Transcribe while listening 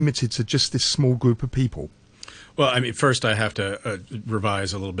limited to just this small group of people? Well, I mean, first I have to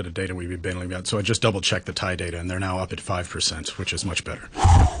revise a little bit of data we've been bailing out. So I just double-checked the Thai data, and they're now up at 5%, which is much better.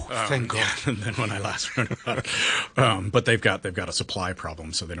 Thank God. Than when I last wrote about it. But they've got a supply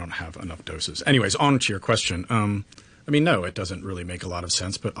problem, so they don't have enough doses. Anyways, on to your question. I mean, no, it doesn't really make a lot of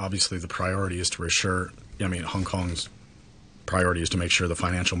sense, but obviously the priority is to assure, Hong Kong's priority is to make sure the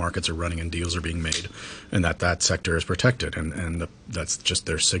financial markets are running and deals are being made, and that sector is protected, and that's just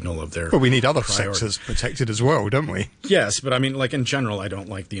their signal of their. But we need other priority. sectors protected as well, don't we? Yes, but I mean, like in general, I don't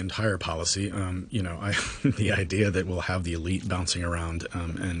like the entire policy. The idea that we'll have the elite bouncing around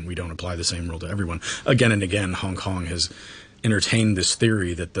and we don't apply the same rule to everyone. Again and again, Hong Kong has entertained this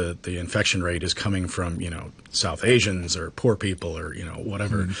theory that the infection rate is coming from, South Asians or poor people or,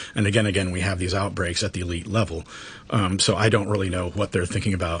 whatever. And again, we have these outbreaks at the elite level. So I don't really know what they're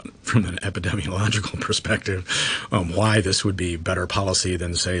thinking about from an epidemiological perspective, why this would be better policy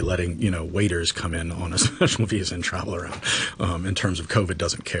than, say, letting, waiters come in on a special visa and travel around. In terms of COVID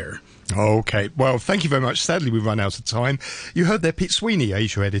doesn't care. Okay. Well, thank you very much. Sadly, we've run out of time. You heard there Pete Sweeney,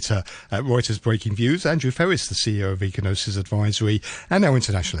 Asia editor at Reuters Breaking Views, Andrew Ferris, the CEO of Econosis Advisory, and our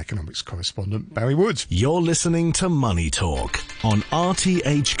international economics correspondent, Barry Woods. You're listening to Money Talk on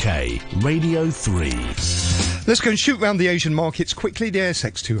RTHK Radio 3. Let's go and shoot round the Asian markets quickly. The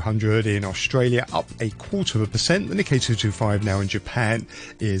ASX 200 in Australia up 0.25%. The Nikkei 225 now in Japan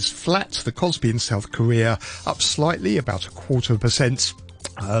is flat. The Kospi in South Korea up slightly, about 0.25%.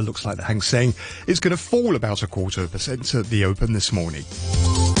 Looks like the Hang Seng is going to fall about 0.25% at the open this morning.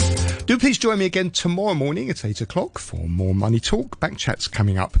 Do please join me again tomorrow morning at 8 o'clock for more Money Talk. Bank Chat's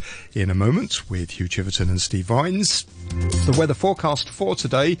coming up in a moment with Hugh Chiverton and Steve Vines. The weather forecast for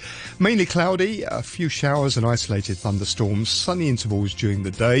today, mainly cloudy, a few showers and isolated thunderstorms, sunny intervals during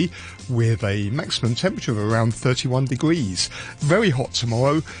the day with a maximum temperature of around 31 degrees. Very hot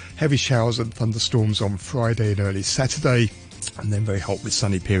tomorrow, heavy showers and thunderstorms on Friday and early Saturday. And then very hot with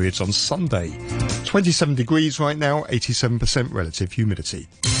sunny periods on Sunday. 27 degrees right now, 87% relative humidity.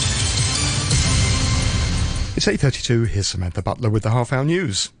 It's 8:32. Here's Samantha Butler with the half-hour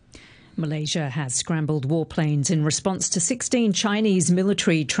news. Malaysia has scrambled warplanes in response to 16 Chinese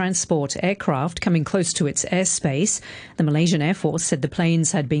military transport aircraft coming close to its airspace. The Malaysian Air Force said the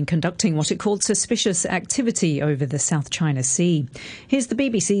planes had been conducting what it called suspicious activity over the South China Sea. Here's the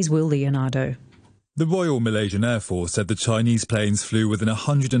BBC's Will Leonardo. The Royal Malaysian Air Force said the Chinese planes flew within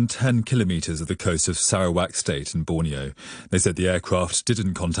 110 kilometres of the coast of Sarawak State in Borneo. They said the aircraft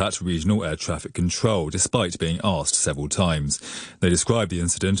didn't contact regional air traffic control, despite being asked several times. They described the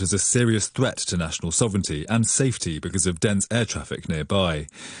incident as a serious threat to national sovereignty and safety because of dense air traffic nearby.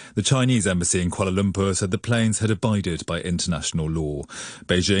 The Chinese embassy in Kuala Lumpur said the planes had abided by international law.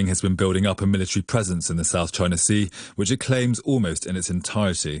 Beijing has been building up a military presence in the South China Sea, which it claims almost in its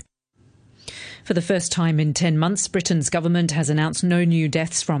entirety. For the first time in 10 months, Britain's government has announced no new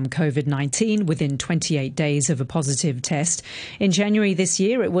deaths from COVID-19 within 28 days of a positive test. In January this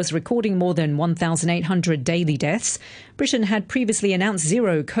year, it was recording more than 1,800 daily deaths. Britain had previously announced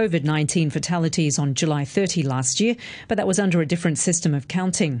zero COVID-19 fatalities on July 30 last year, but that was under a different system of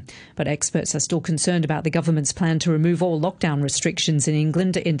counting. But experts are still concerned about the government's plan to remove all lockdown restrictions in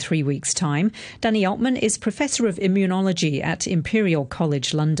England in 3 weeks' time. Danny Altman is Professor of Immunology at Imperial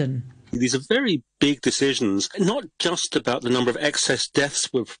College London. These are very big decisions, not just about the number of excess deaths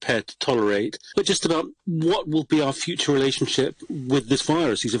we're prepared to tolerate, but just about what will be our future relationship with this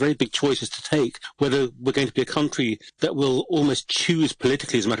virus. These are very big choices to take, whether we're going to be a country that will almost choose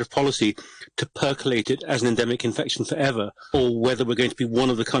politically as a matter of policy to percolate it as an endemic infection forever, or whether we're going to be one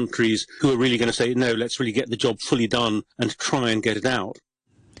of the countries who are really going to say, no, let's really get the job fully done and try and get it out.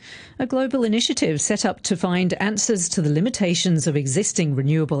 A global initiative set up to find answers to the limitations of existing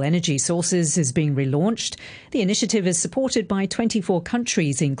renewable energy sources is being relaunched. The initiative is supported by 24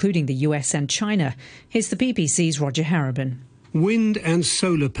 countries, including the US and China. Here's the BBC's Roger Harriban. Wind and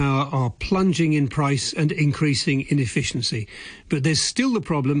solar power are plunging in price and increasing in efficiency. But there's still the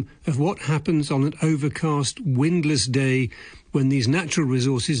problem of what happens on an overcast, windless day when these natural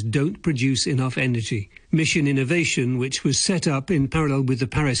resources don't produce enough energy. Mission Innovation, which was set up in parallel with the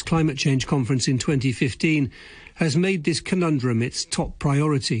Paris Climate Change Conference in 2015, has made this conundrum its top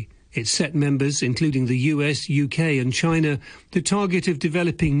priority. It set members, including the US, UK and China, the target of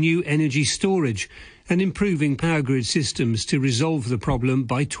developing new energy storage and improving power grid systems to resolve the problem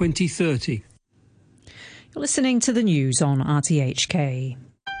by 2030. You're listening to the news on RTHK.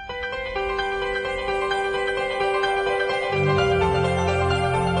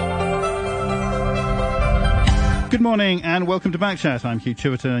 Good Good morning and welcome to Backchat. I'm Hugh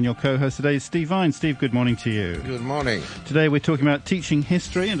Chiverton and your co-host today is Steve Vine. Steve, good morning to you. Good morning. Today we're talking about teaching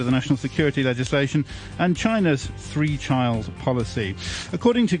history under the national security legislation and China's three-child policy.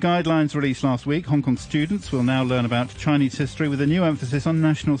 According to guidelines released last week, Hong Kong students will now learn about Chinese history with a new emphasis on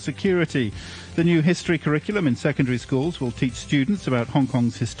national security. The new history curriculum in secondary schools will teach students about Hong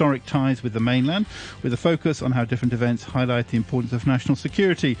Kong's historic ties with the mainland, with a focus on how different events highlight the importance of national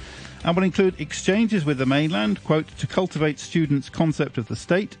security, and will include exchanges with the mainland, quote, to cultivate students' concept of the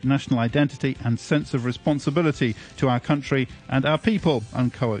state, national identity and sense of responsibility to our country and our people,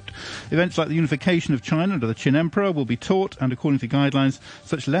 unquote. Events like the unification of China under the Qin Emperor will be taught, and according to guidelines,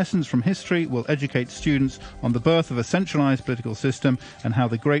 such lessons from history will educate students on the birth of a centralised political system and how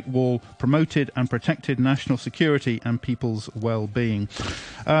the Great Wall promoted and protected national security and people's well-being.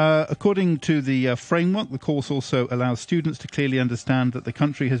 According to the framework, the course also allows students to clearly understand that the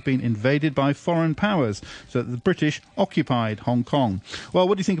country has been invaded by foreign powers, so that the British occupied Hong Kong. Well,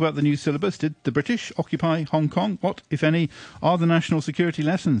 what do you think about the new syllabus? Did the British occupy Hong Kong? What, if any, are the national security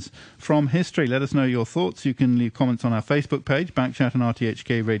lessons from history? Let us know your thoughts. You can leave comments on our Facebook page, Backchat and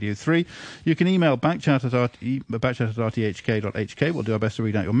RTHK Radio 3. You can email backchat at rthk.hk. We'll do our best to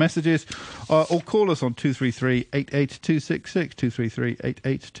read out your messages. Or call us on 233-88266,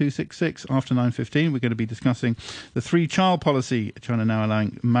 233-88266. After 9:15, we're going to be discussing the three-child policy. China now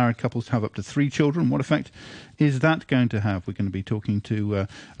allowing married couples to have up to 3 children. What effect is that going to have? We're going to be talking to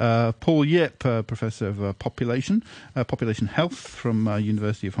Paul Yip, Professor of Population Health from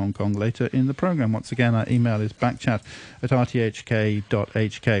University of Hong Kong later in the programme. Once again, our email is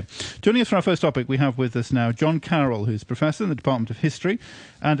backchat@rthk.hk. Joining us for our first topic, we have with us now John Carroll, who's Professor in the Department of History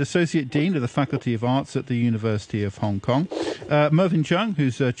and Associate Dean of the Faculty of Arts at the University of Hong Kong. Mervyn Cheung,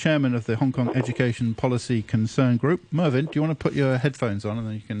 who's Chairman of the Hong Kong Education Policy Concern Group. Mervyn, do you want to put your headphones on and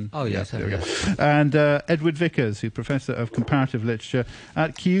then you can... Oh, yes. There we go. And Edward Vickers, who's Professor of Comparative Literature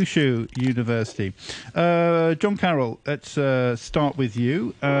at Kyushu University. John Carroll, let's start with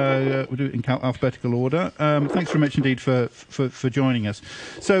you. We'll do it in alphabetical order. Thanks very much indeed for joining us.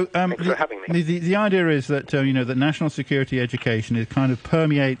 So, thanks for having me. The idea is that that national security education is kind of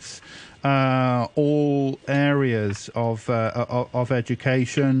permeates all areas of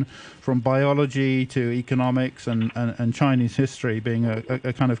education, from biology to economics and Chinese history being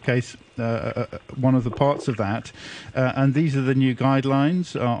a kind of case, one of the parts of that. And these are the new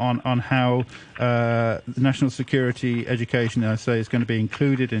guidelines on how national security education, I say, is going to be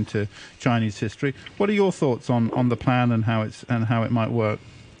included into Chinese history. What are your thoughts on the plan and how it might work?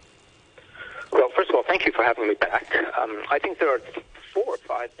 Well, first of all, thank you for having me back. I think there are 4 or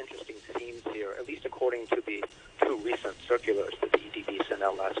 5 interesting themes here, at least according to the 2 recent circulars that the EDB sent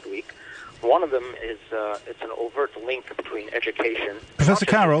out last week. One of them is it's an overt link between education. Professor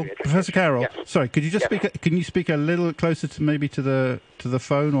Carroll, yes. Sorry, could you just can you speak a little closer to maybe to the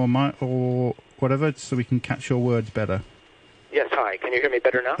phone or whatever, so we can catch your words better? Yes, hi. Can you hear me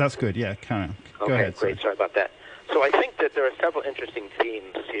better now? That's good. Yeah, carry on. Okay, go ahead. Great. Sorry about that. So I think that there are several interesting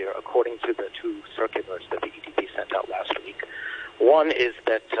themes here, according to the 2 circulars that the EDB sent out last week. One is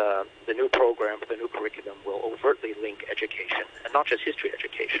that the new program, the new curriculum, will overtly link education, and not just history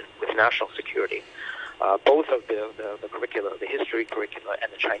education, with national security. Both of the curricula, the history curricula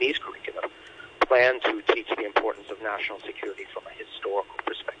and the Chinese curriculum, plan to teach the importance of national security from a historical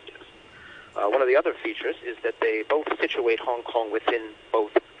perspective. One of the other features is that they both situate Hong Kong within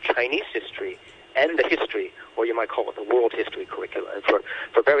both Chinese history and the history, or you might call it the world history curricula. And for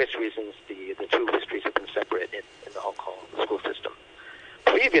various reasons, the 2 histories have been separate in the Hong Kong school system.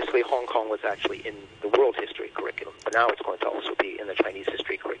 Previously, Hong Kong was actually in the world history curriculum, but now it's going to also be in the Chinese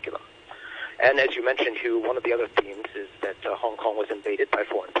history curriculum. And as you mentioned, Hugh, one of the other themes is that Hong Kong was invaded by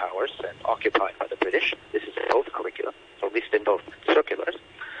foreign powers and occupied by the British. This is in both curricula, or at least in both circulars.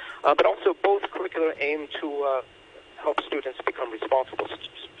 But also both curricula aim to help students become responsible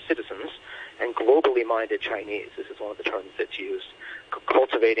citizens and globally minded Chinese. This is one of the terms that's used,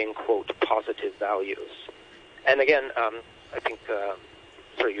 cultivating, quote, positive values. And again, I think,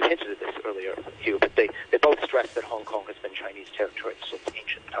 you hinted at this earlier, Hugh, but they both stress that Hong Kong has been Chinese territory since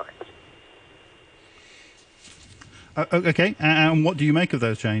ancient times. Okay, and what do you make of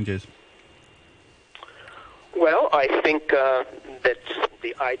those changes? Well, I think that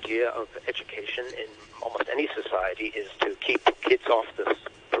the idea of education in almost any society is to keep kids off the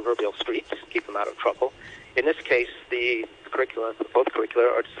proverbial streets, keep them out of trouble. In this case, both curricula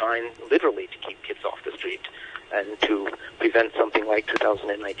are designed literally to keep kids off the street and to prevent something like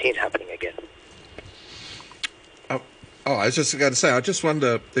 2019 happening again. I was just going to say, I just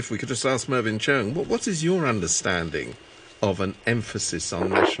wonder if we could just ask Mervyn Cheung, what is your understanding of an emphasis on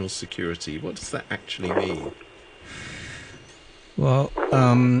national security? What does that actually mean? Well,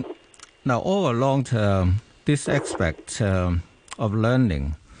 now all along, this aspect of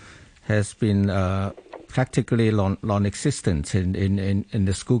learning has been practically non-existent in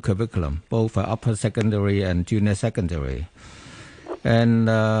the school curriculum, both upper secondary and junior secondary. And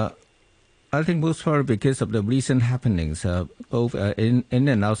I think most probably because of the recent happenings, both in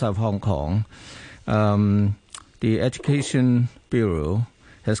and outside of Hong Kong, the Education Bureau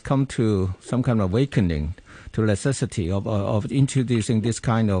has come to some kind of awakening to the necessity of introducing this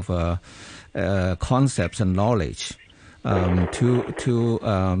kind of concepts and knowledge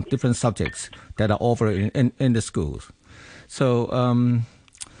to different subjects that are offered in the schools. So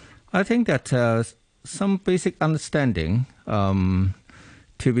I think that some basic understanding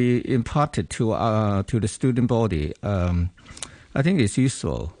to be imparted to the student body, I think is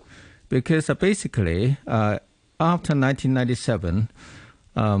useful, because basically after 1997,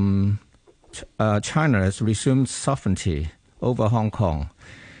 China has resumed sovereignty over Hong Kong.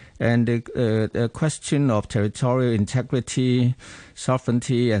 And the question of territorial integrity,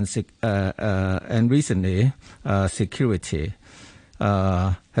 sovereignty, and recently security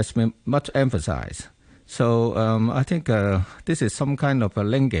has been much emphasized. So I think this is some kind of a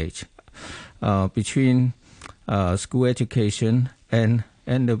linkage between school education and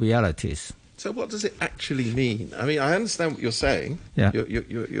the realities. So what does it actually mean? I mean, I understand what you're saying. Yeah.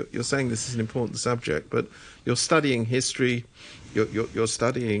 You're saying this is an important subject, but you're studying history, you're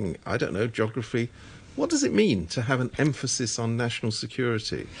studying, I don't know, geography. What does it mean to have an emphasis on national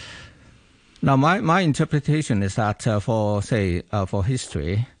security? Now, my interpretation is that for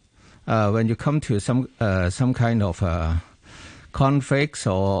history, when you come to some kind of conflicts,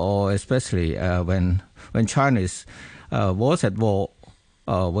 or especially when China was at war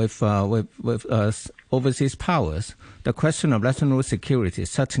with overseas powers, the question of national security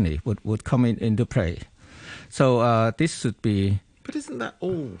certainly would come into play. So this should be... But isn't that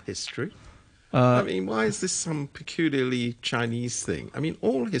all history? I mean, why is this some peculiarly Chinese thing? I mean,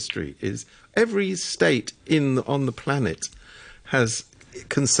 all history is... Every state on the planet has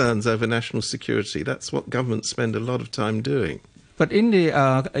concerns over national security. That's what governments spend a lot of time doing. But in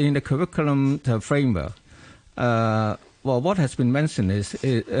the curriculum framework, well, what has been mentioned is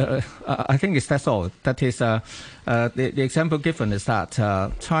I think that's all. That is, the example given is that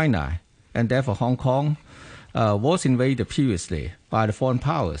China, and therefore Hong Kong, was invaded previously by the foreign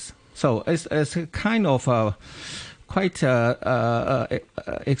powers. So it's a kind of quite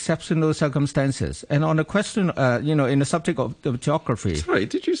exceptional circumstances. And on the question, in the subject of geography... Sorry,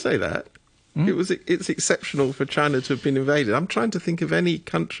 did you say that? It's exceptional for China to have been invaded. I'm trying to think of any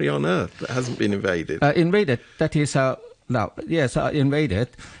country on earth that hasn't been invaded. Invaded, that is... invaded.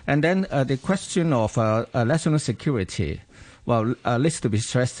 And then the question of national security, well, needs to be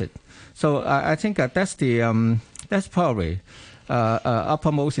stressed. So I think that's probably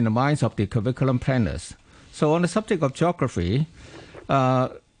uppermost in the minds of the curriculum planners. So on the subject of geography,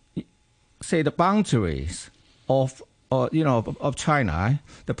 say the boundaries of China,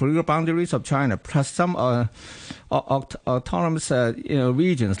 the political boundaries of China, plus some autonomous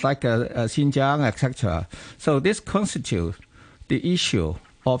regions like Xinjiang, etc. So this constitutes the issue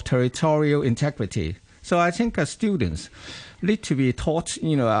of territorial integrity. So I think students need to be taught,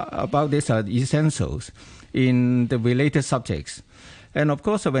 about these essentials in the related subjects. And of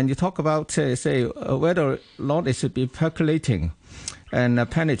course, when you talk about, say, whether or not it should be percolating and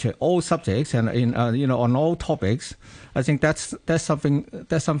penetrate all subjects and on all topics, I think that's something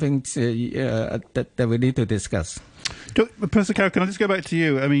that we need to discuss. Professor Carroll, can I just go back to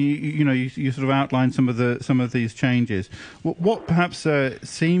you? I mean, you sort of outlined some of these changes. What perhaps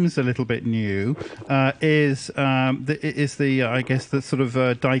seems a little bit new is the I guess the sort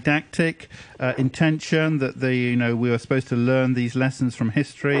of didactic intention that we are supposed to learn these lessons from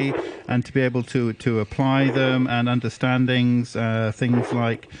history and to be able to apply them, and understandings, things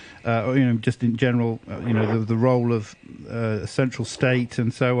like just in general, the role of a central state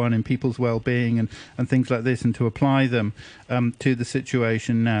and so on in people's well-being and things like this, and to apply them to the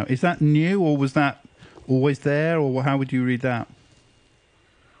situation now. Is that new, or was that always there, or how would you read that?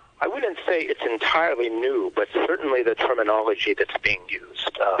 I wouldn't say it's entirely new, but certainly the terminology that's being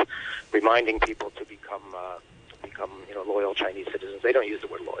used, reminding people to become loyal Chinese citizens. They don't use the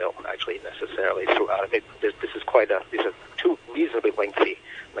word loyal actually necessarily throughout. I mean, these are two reasonably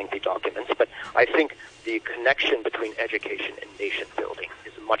lengthy documents, but I think the connection between education and nation building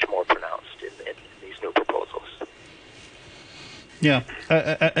is much more pronounced in these new proposals. Yeah,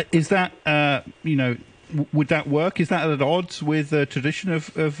 is that would that work? Is that at odds with the tradition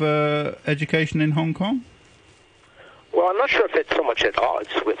of education in Hong Kong? Well, I'm not sure if it's so much at odds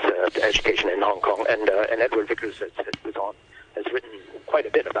with education in Hong Kong, and Edward Vickers was on has written quite a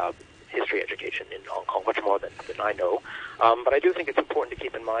bit about history education in Hong Kong, much more than I know. But I do think it's important to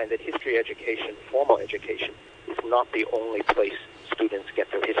keep in mind that history education, formal education, is not the only place students get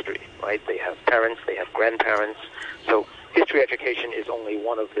their history, right? They have parents, they have grandparents. So history education is only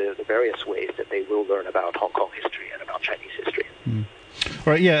one of the various ways that they will learn about Hong Kong history and about Chinese history.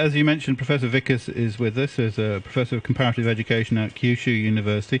 All right, yeah, as you mentioned, Professor Vickers is with us as a Professor of Comparative Education at Kyushu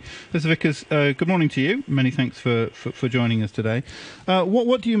University. Professor Vickers, good morning to you. Many thanks for joining us today.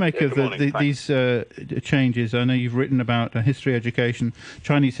 What do you make of these changes? I know you've written about history education,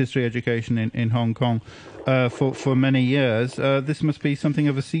 Chinese history education in Hong Kong for many years. This must be something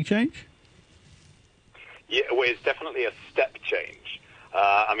of a sea change? Yeah, well, it's definitely a step change.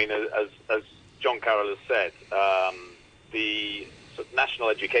 I mean, as John Carroll has said, the national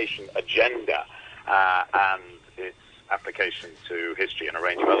education agenda and its application to history and a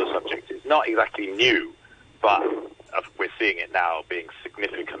range of other subjects is not exactly new, but we're seeing it now being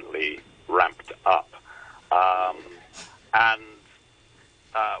significantly ramped up. And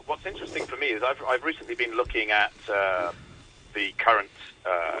what's interesting for me is I've recently been looking at the current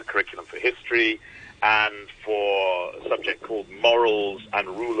curriculum for history and for a subject called morals and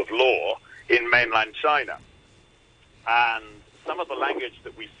rule of law in mainland China. And some of the language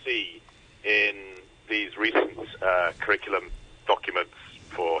that we see in these recent curriculum documents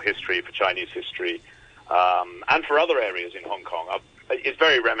for history, for Chinese history, and for other areas in Hong Kong is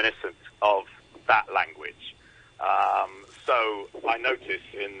very reminiscent of that language. So I notice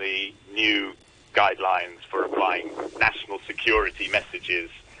in the new guidelines for applying national security messages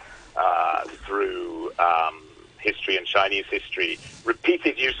through history and Chinese history,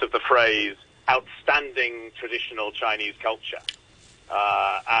 repeated use of the phrase outstanding traditional Chinese culture.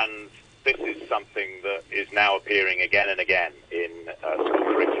 And this is something that is now appearing again and again in school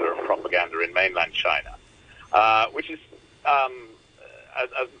curricula and propaganda in mainland China, which is,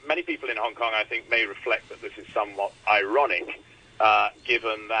 as many people in Hong Kong, I think, may reflect that this is somewhat ironic,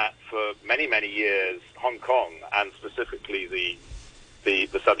 given that for many, many years, Hong Kong, and specifically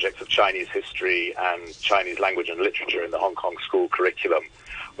the subjects of Chinese history and Chinese language and literature in the Hong Kong school curriculum,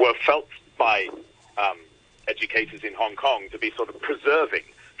 were felt by educators in Hong Kong to be sort of preserving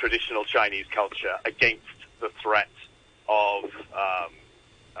traditional Chinese culture against the threat of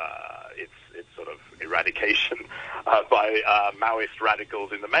its sort of eradication by Maoist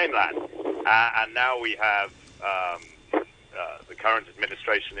radicals in the mainland. And now we have the current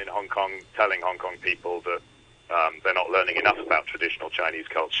administration in Hong Kong telling Hong Kong people that they're not learning enough about traditional Chinese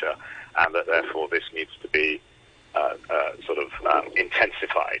culture, and that therefore this needs to be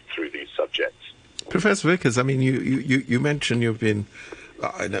intensified through these subjects. Professor Vickers, I mean, you mentioned you've been,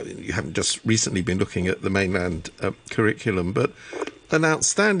 I know you haven't just recently been looking at the mainland curriculum, but an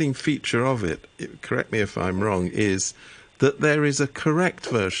outstanding feature of it, correct me if I'm wrong, is that there is a correct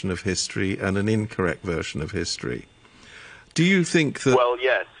version of history and an incorrect version of history. Do you think that... Well,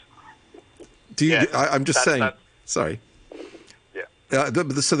 yes. Do you? Yes, I'm just saying... Sorry. Yeah.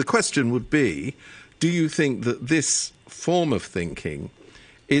 So the question would be, do you think that this form of thinking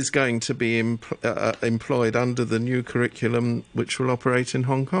is going to be employed under the new curriculum which will operate in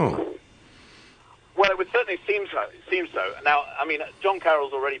Hong Kong? Well, it would certainly seem so. Now, I mean, John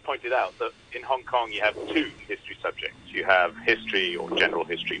Carroll's already pointed out that in Hong Kong you have two history subjects. You have history, or general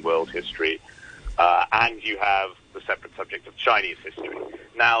history, world history, and you have the separate subject of Chinese history.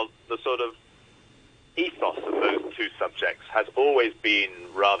 Now, the sort of ethos of those two subjects has always been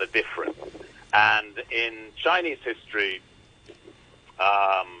rather different. And in Chinese history,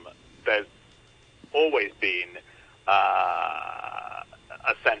 there's always been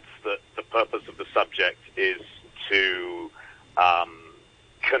a sense that the purpose of the subject is to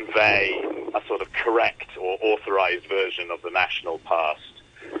convey a sort of correct or authorized version of the national past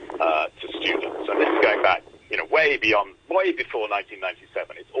to students. And this is going back, way before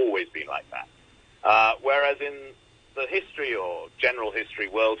 1997. It's always been like that. Whereas in the history or general history,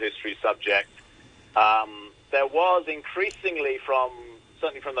 world history subject, there was increasingly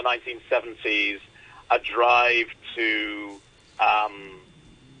certainly from the 1970s, a drive to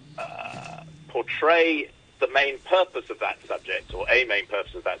portray the main purpose of that subject, or a main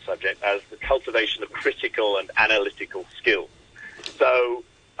purpose of that subject, as the cultivation of critical and analytical skills. So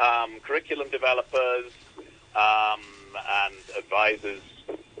curriculum developers and advisors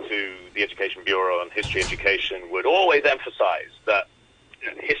to the Education Bureau and history education would always emphasize that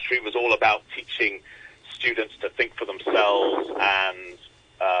history was all about teaching students to think for themselves and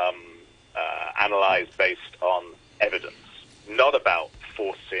analyze based on evidence, not about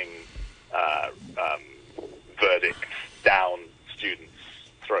forcing verdicts down students'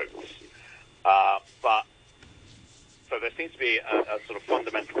 throats. But so there seems to be a sort of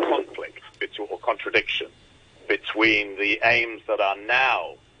fundamental conflict or contradiction between the aims that are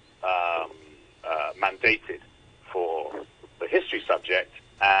now mandated for the history subject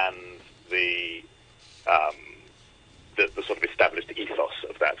and the sort of established ethos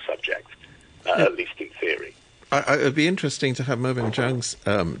of that subject, at least in theory. It would be interesting to have Mervyn Cheung's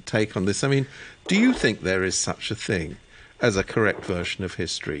take on this. I mean, do you think there is such a thing as a correct version of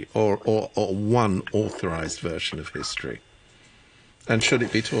history, or one authorised version of history? And should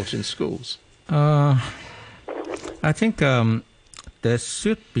it be taught in schools? I think there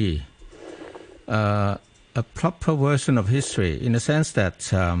should be a proper version of history, in the sense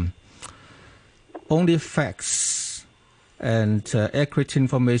that only facts and accurate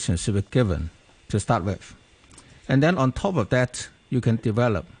information should be given to start with. And then on top of that, you can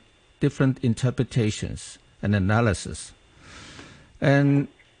develop different interpretations and analysis. And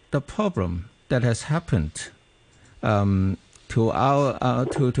the problem that has happened to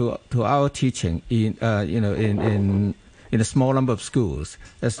our teaching in a small number of schools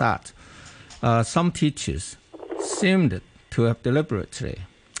is that some teachers seemed to have deliberately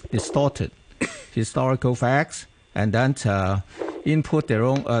distorted historical facts and then input their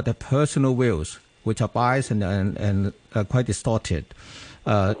own their personal views, which are biased and quite distorted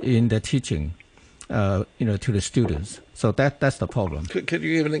in the teaching, to the students. So that's the problem. Could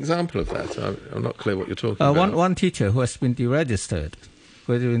you give an example of that? I'm not clear what you're talking about. One teacher who has been deregistered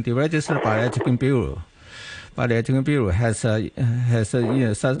by the Education Bureau. But the Education Bureau has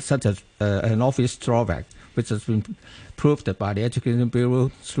such an obvious drawback, which has been proved by the Education Bureau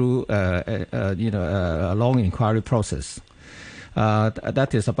through a long inquiry process.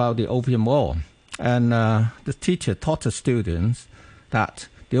 That is about the Opium War. And the teacher taught the students that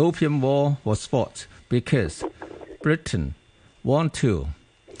the Opium War was fought because Britain wanted to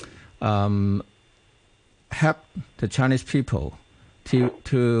help the Chinese people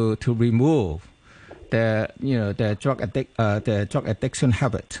to remove their drug addiction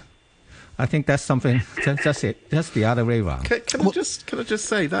habit. I think that's something. That's it. That's the other way around. Can I just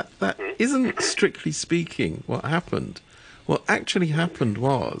say that isn't, strictly speaking, what happened. What actually happened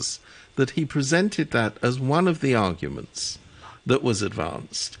was that he presented that as one of the arguments that was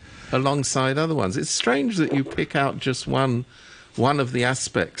advanced alongside other ones. It's strange that you pick out just one of the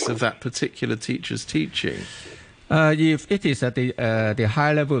aspects of that particular teacher's teaching. If it is at the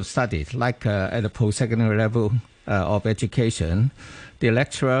high level of study, like at the post-secondary level of education, the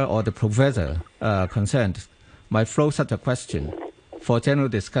lecturer or the professor concerned might throw such a question for general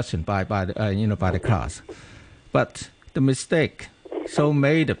discussion by the class. But the mistake so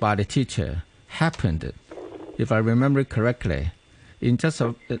made by the teacher happened, if I remember correctly, in just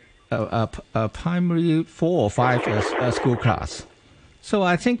a primary 4 or 5 school class. So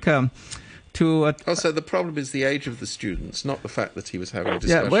I think so the problem is the age of the students, not the fact that he was having a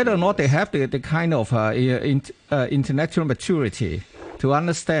discussion. Yeah, whether or not they have the kind of intellectual maturity to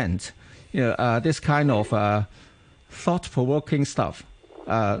understand this kind of thought-provoking stuff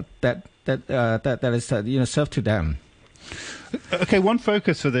that is served to them. Okay, one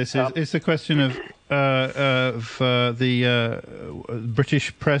focus for this is the question of the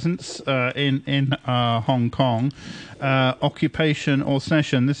British presence in Hong Kong, occupation or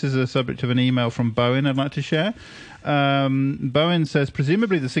cession. This is a subject of an email from Bowen I'd like to share. Bowen says,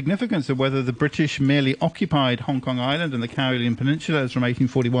 presumably the significance of whether the British merely occupied Hong Kong Island and the Carroll Peninsula as from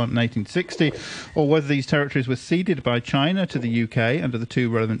 1841 and 1860, or whether these territories were ceded by China to the UK under the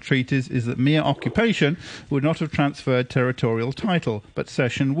two relevant treaties, is that mere occupation would not have transferred territorial title, but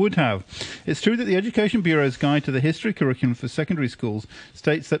cession would have. It's true that the Education Bureau's Guide to the History Curriculum for Secondary Schools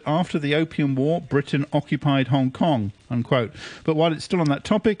states that after the Opium War, Britain occupied Hong Kong, unquote. But while it's still on that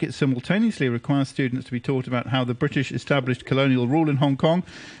topic, it simultaneously requires students to be taught about how the British established colonial rule in Hong Kong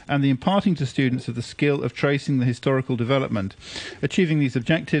and the imparting to students of the skill of tracing the historical development. Achieving these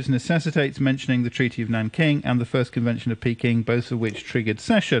objectives necessitates mentioning the Treaty of Nanking and the First Convention of Peking, both of which triggered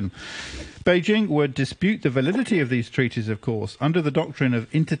cession. Beijing would dispute the validity of these treaties, of course. Under the doctrine of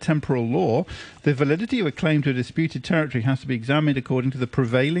intertemporal law, the validity of a claim to a disputed territory has to be examined according to the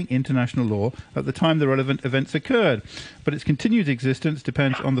prevailing international law at the time the relevant events occurred. But its continued existence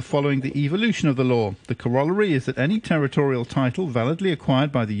depends on the following the evolution of the law. The corollary is that any territorial title validly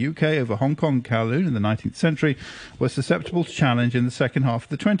acquired by the UK over Hong Kong and Kowloon in the 19th century was susceptible to challenge in the second half of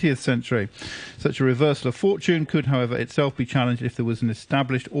the 20th century. Such a reversal of fortune could, however, itself be challenged if there was an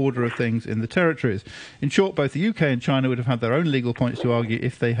established order of things in the territories. In short, both the UK and China would have had their own legal points to argue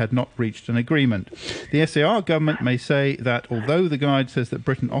if they had not reached an agreement. The SAR government may say that although the guide says that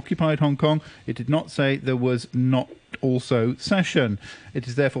Britain occupied Hong Kong, it did not say there was not also session. It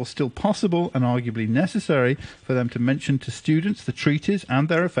is therefore still possible and arguably necessary for them to mention to students the treaties and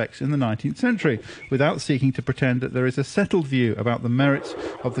their effects in the 19th century, without seeking to pretend that there is a settled view about the merits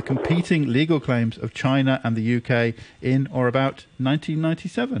of the competing legal claims of China and the UK in or about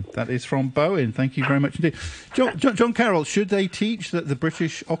 1997. That is from Bowen. Thank you very much indeed. John Carroll, should they teach that the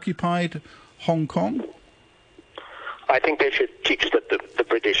British occupied Hong Kong? I think they should teach that the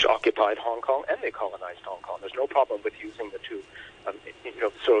British occupied Hong Kong and they colonized Hong Kong. There's no problem with using the two,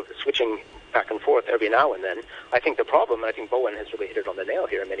 sort of switching back and forth every now and then. I think the problem, and I think Bowen has really hit it on the nail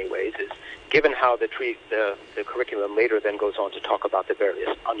here in many ways, is given how the curriculum later then goes on to talk about the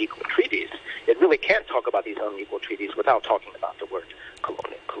various unequal treaties, it really can't talk about these unequal treaties without talking about the word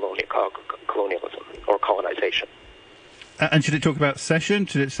colonialism or colonization. And should it talk about cession?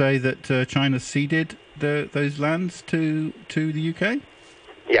 Should it say that China ceded those lands to the UK?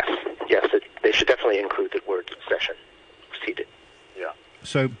 Yes, they should definitely include the word cession, ceded. Yeah.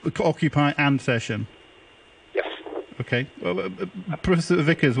 So occupy and cession. Yes. Okay. Well, Professor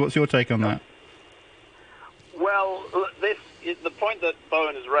Vickers, what's your take on that? Well, the point that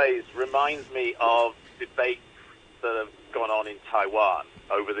Bowen has raised reminds me of debates that have gone on in Taiwan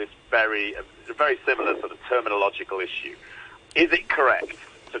over this very similar sort of terminological issue. Is it correct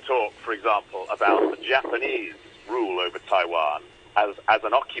to talk, for example, about the Japanese rule over Taiwan as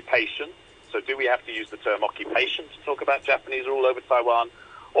an occupation? So do we have to use the term occupation to talk about Japanese rule over Taiwan,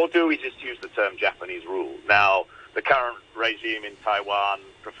 or do we just use the term Japanese rule? Now, the current regime in Taiwan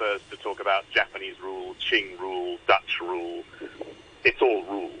prefers to talk about Japanese rule, Qing rule, Dutch rule. It's all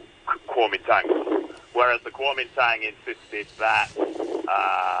rule, Kuomintang rule. Whereas the Kuomintang insisted that,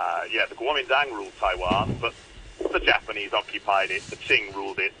 the Kuomintang ruled Taiwan, but the Japanese occupied it, the Qing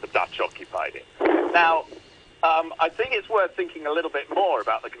ruled it, the Dutch occupied it. Now, I think it's worth thinking a little bit more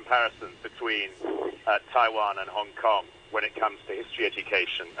about the comparison between Taiwan and Hong Kong when it comes to history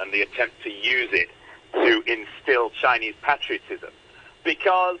education and the attempt to use it to instill Chinese patriotism.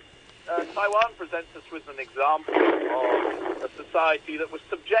 Because Taiwan presents us with an example of a society that was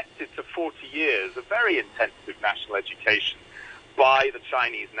subjected to 40 years of very intensive national education by the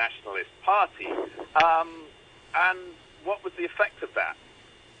Chinese Nationalist Party. And what was the effect of that?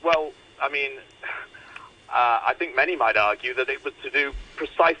 Well, I mean, I think many might argue that it was to do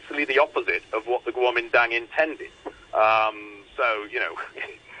precisely the opposite of what the Kuomintang intended. A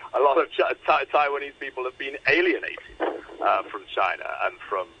lot of Taiwanese people have been alienated from China and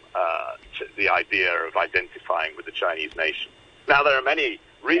from the idea of identifying with the Chinese nation. Now, there are many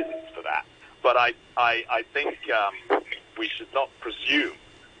reasons for that, but I think we should not presume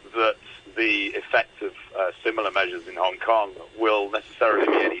that the effect of similar measures in Hong Kong will necessarily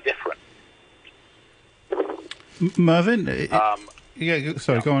be any different. Mervyn?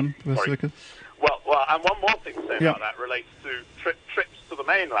 Go on. Well, and one more thing to say about that relates to trips to the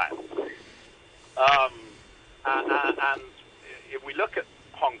mainland. And if we look at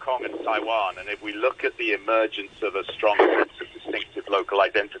Hong Kong and Taiwan, and if we look at the emergence of a strong sense of distinctive local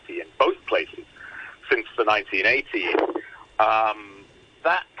identity in both places since the 1980s,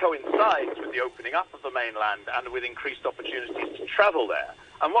 that coincides with the opening up of the mainland and with increased opportunities to travel there.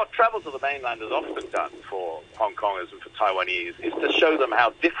 And what travel to the mainland has often done for Hong Kongers and for Taiwanese is to show them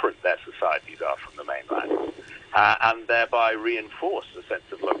how different their societies are from the mainland, and thereby reinforce a sense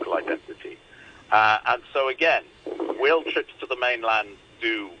of local identity. And so again, will trips to the mainland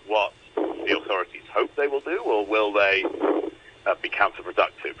do what the authorities hope they will do, or will they be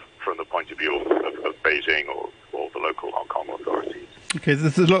counterproductive from the point of view of Beijing or the local Hong Kong authorities? Okay,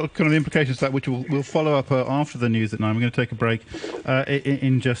 there's a lot of kind of implications to that, which we'll follow up after the news at 9. We're going to take a break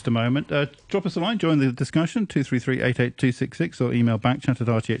in just a moment. Drop us a line, join the discussion, 233-88266, or email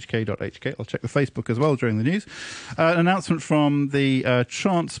backchat@rthk.hk. I'll check the Facebook as well during the news. An announcement from the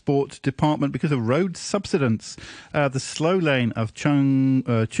Transport Department because of road subsidence. The slow lane of Chun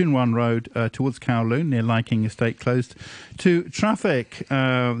Wan Road towards Kowloon near Liking Estate closed to traffic.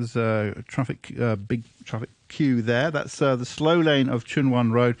 There's a big traffic queue there. That's the slow lane of Chun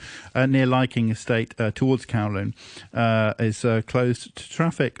Wan Road near Liking Estate towards Kowloon is closed to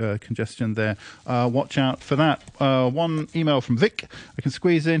traffic. Congestion there. Watch out for that. One email from Vic I can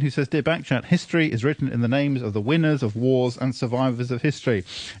squeeze in, who says, "Dear Backchat, history is written in the names of the winners of wars and survivors of history.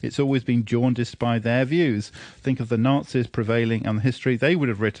 It's always been jaundiced by their views. Think of the Nazis prevailing and the history they would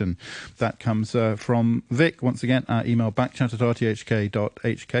have written." That comes from Vic. Once again, email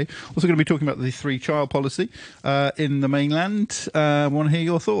backchat@rthk.hk. Also going to be talking about the 3-child policy. in the mainland. Want to hear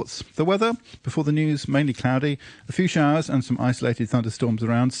your thoughts. The weather, before the news, mainly cloudy, a few showers and some isolated thunderstorms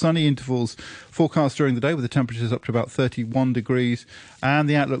around. Sunny intervals forecast during the day with the temperatures up to about 31 degrees. And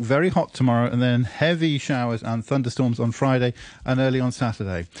the outlook very hot tomorrow, and then heavy showers and thunderstorms on Friday and early on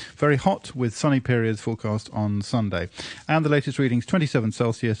Saturday. Very hot with sunny periods forecast on Sunday. And the latest readings, 27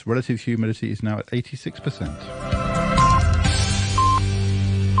 Celsius. Relative humidity is now at 86%.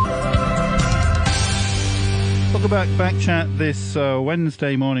 Welcome back chat this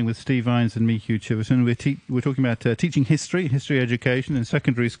Wednesday morning with Steve Vines and me, Hugh Chiverton. We're talking about teaching history education in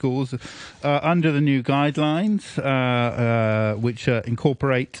secondary schools under the new guidelines, which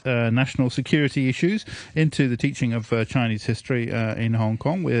incorporate national security issues into the teaching of Chinese history in Hong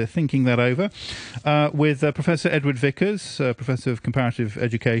Kong. We're thinking that over with Professor Edward Vickers, Professor of Comparative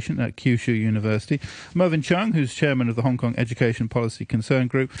Education at Kyushu University, Mervyn Cheung, who's Chairman of the Hong Kong Education Policy Concern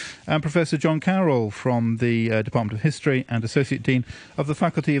Group, and Professor John Carroll from the Department of History and Associate Dean of the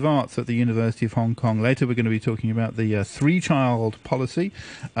Faculty of Arts at the University of Hong Kong. Later we're going to be talking about the three-child policy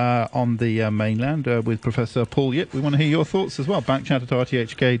on the mainland with Professor Paul Yip. We want to hear your thoughts as well. Backchat at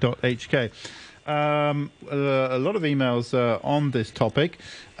rthk.hk. A lot of emails on this topic.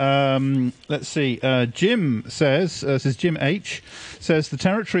 Let's see. Jim says Jim H. says the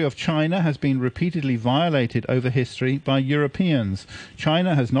territory of China has been repeatedly violated over history by Europeans.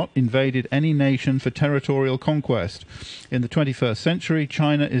 China has not invaded any nation for territorial conquest. In the 21st century,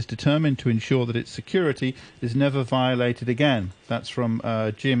 China is determined to ensure that its security is never violated again. That's from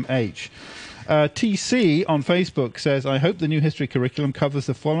Jim H. TC on Facebook says, I hope the new history curriculum covers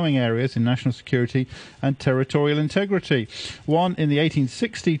the following areas in national security and territorial integrity. 1. In the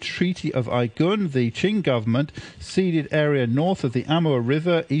 1860 Treaty of Aigun, the Qing government ceded area north of the Amur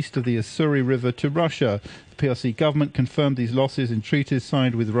River, east of the Ussuri River to Russia. The PRC government confirmed these losses in treaties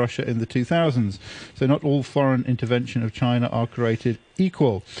signed with Russia in the 2000s. So not all foreign intervention of China are created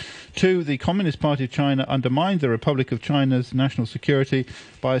equal. 2. The Communist Party of China undermined the Republic of China's national security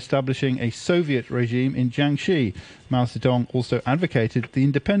by establishing a Soviet regime in Jiangxi. Mao Zedong also advocated the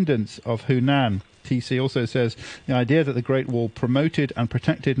independence of Hunan. TC also says the idea that the Great Wall promoted and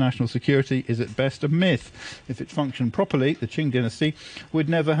protected national security is at best a myth. If it functioned properly, the Qing dynasty would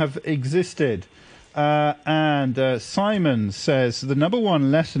never have existed. And Simon says the number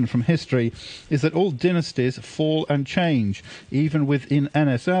one lesson from history is that all dynasties fall and change, even within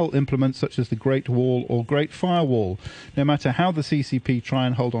NSL implements such as the Great Wall or Great Firewall. No matter how the CCP try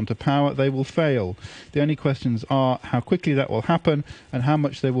and hold on to power, they will fail. The only questions are how quickly that will happen and how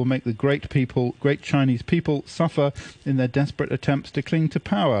much they will make the great Chinese people, suffer in their desperate attempts to cling to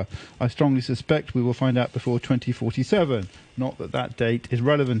power. I strongly suspect we will find out before 2047. Not that that date is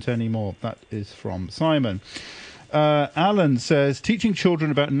relevant anymore. That is from Simon. Alan says, teaching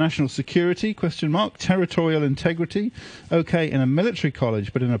children about national security, territorial integrity, okay, in a military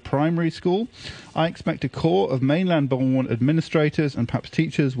college, but in a primary school, I expect a corps of mainland-born administrators and perhaps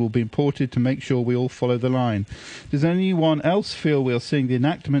teachers will be imported to make sure we all follow the line. Does anyone else feel we are seeing the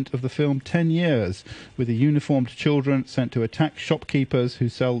enactment of the film 10 Years, with the uniformed children sent to attack shopkeepers who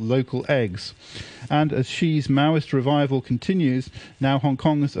sell local eggs? And as Xi's Maoist revival continues, now Hong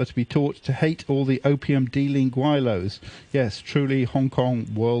Kongers are to be taught to hate all the opium-dealing guilos. Yes, truly Hong Kong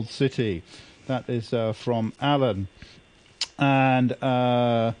world city. That is from Alan. And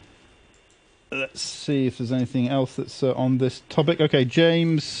let's see if there's anything else that's on this topic. Okay,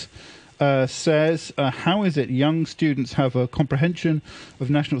 James says, how is it young students have a comprehension of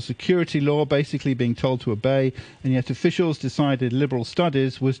national security law, basically being told to obey, and yet officials decided liberal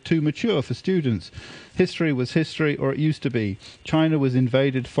studies was too mature for students? History was history, or it used to be. China was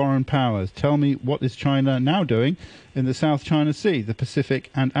invaded foreign powers. Tell me, what is China now doing in the South China Sea, the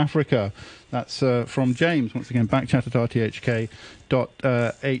Pacific and Africa? That's from James. Once again, backchat at rthk.hk.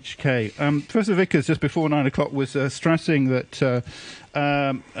 Professor Vickers, just before 9 o'clock, was stressing that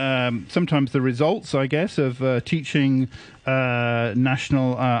sometimes the results, I guess, of teaching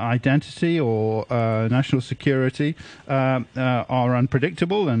national identity or national security are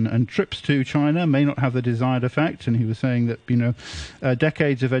unpredictable, and trips to China may not have the desired effect. And he was saying that,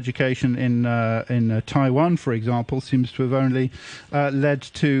 decades of education in Taiwan, for example, seems to have only led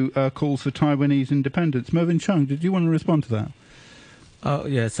to calls for Taiwanese independence. Mervyn Cheung, did you want to respond to that?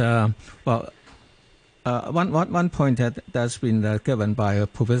 Yes. One point that's been given by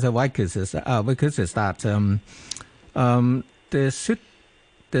Professor Vickers is that there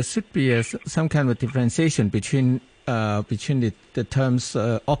should be some kind of differentiation between the terms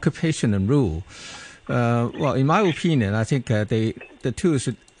occupation and rule. Well, in my opinion, I think the two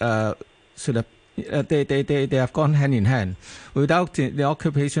should have they have gone hand in hand. Without the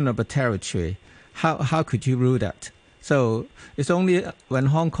occupation of a territory, how could you rule that? So it's only when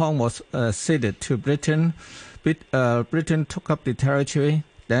Hong Kong was ceded to Britain, Britain took up the territory,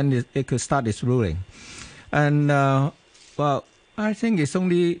 then it could start its ruling. And well, I think it's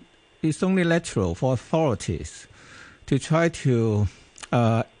only natural for authorities to try to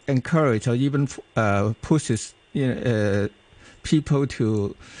encourage or even pushes people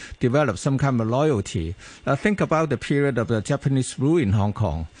to develop some kind of loyalty. Think about the period of the Japanese rule in Hong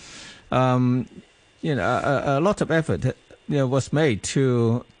Kong. A lot of effort was made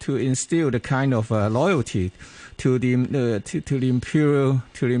to instill the kind of loyalty to the imperial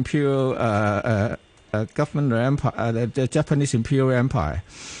government or empire, the Japanese imperial empire,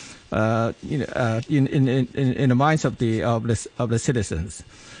 in the minds of the citizens,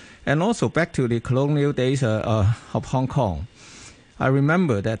 and also back to the colonial days of Hong Kong. I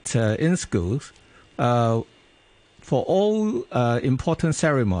remember that in schools, for all important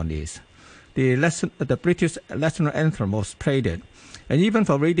ceremonies, the British national anthem was played, and even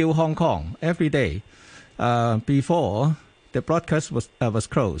for Radio Hong Kong every day before the broadcast was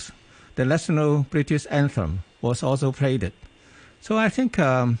closed, the national British anthem was also played. So I think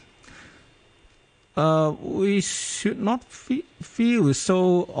we should not feel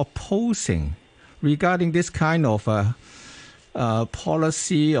so opposing regarding this kind of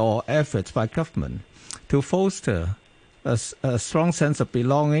policy or efforts by government to foster a strong sense of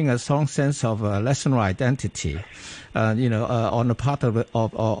belonging, a strong sense of national identity, on the part of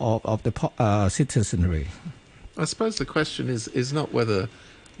the citizenry. I suppose the question is not whether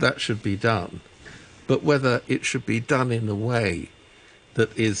that should be done, but whether it should be done in a way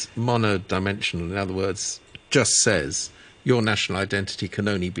that is monodimensional. In other words, just says your national identity can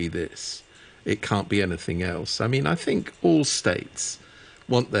only be this. It can't be anything else. I mean, I think all states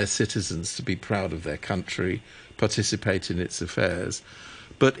want their citizens to be proud of their country, participate in its affairs.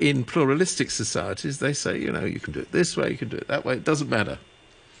 But in pluralistic societies, they say, you can do it this way, you can do it that way. It doesn't matter.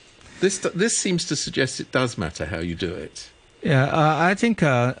 This seems to suggest it does matter how you do it. Yeah, I think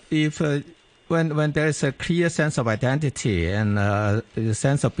if when there is a clear sense of identity and a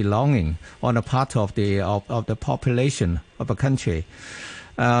sense of belonging on the part of the population of a country,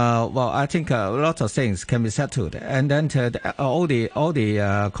 I think a lot of things can be settled, and then all the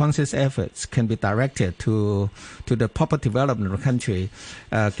conscious efforts can be directed to the proper development of the country,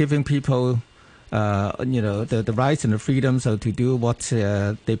 giving people the rights and the freedoms to do what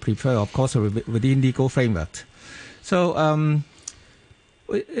they prefer, of course, within legal framework. So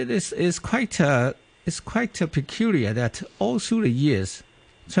it's quite peculiar that all through the years,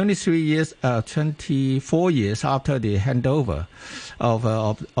 24 years after the handover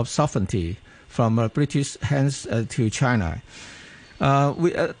of sovereignty from British hands to China,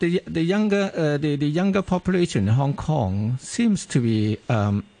 the younger population in Hong Kong seems to be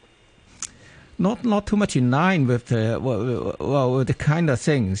not too much in line with the kind of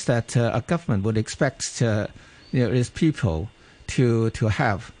things that a government would expect its people to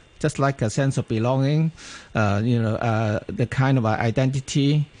have, just like a sense of belonging, the kind of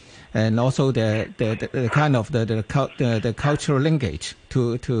identity, and also the kind of the cultural linkage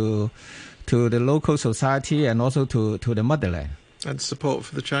to the local society and also to the motherland. And support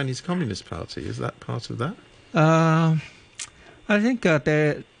for the Chinese Communist Party, is that part of that? I think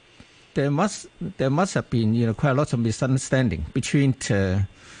there must have been quite a lot of misunderstanding between the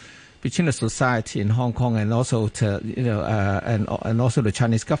society in Hong Kong and also and also the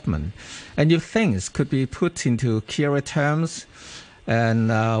Chinese government, and if things could be put into clearer terms and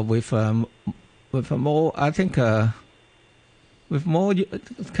with a more, I think, with more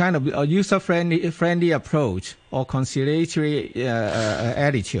kind of a user-friendly approach or conciliatory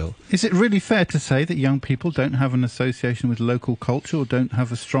attitude. Is it really fair to say that young people don't have an association with local culture or don't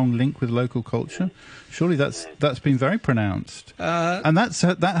have a strong link with local culture? Surely that's been very pronounced, and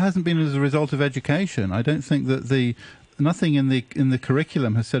that hasn't been as a result of education. I don't think that nothing in the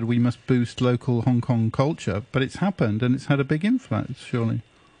curriculum has said we must boost local Hong Kong culture, but it's happened and it's had a big influence. Surely.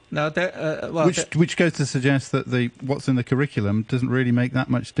 Now, which goes to suggest that what's in the curriculum doesn't really make that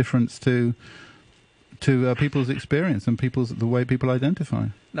much difference to people's experience and the way people identify.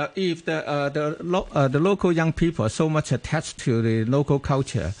 Now, if the local young people are so much attached to the local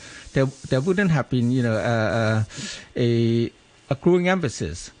culture, there wouldn't have been a growing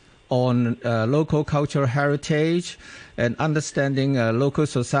emphasis on local cultural heritage and understanding local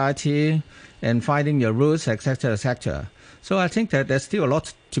society and finding your roots, etc., etc. So I think that there's still a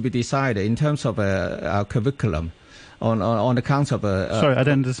lot to be decided in terms of our curriculum on the count of... Sorry, I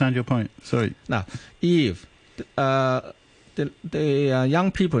don't understand your point. Sorry. Now, if the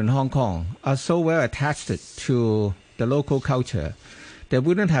young people in Hong Kong are so well attached to the local culture, there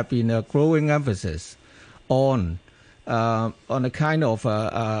wouldn't have been a growing emphasis on a kind of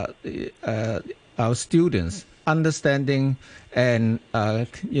our students understanding and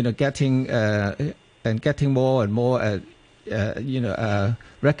getting more and more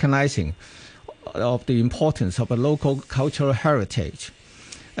recognizing of the importance of a local cultural heritage.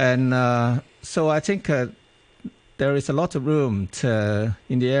 And so I think there is a lot of room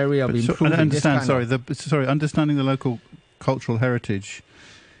in the area of improving understanding the local cultural heritage.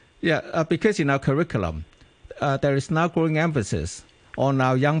 Yeah, because in our curriculum, there is now growing emphasis on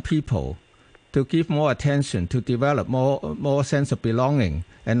our young people to give more attention to develop more sense of belonging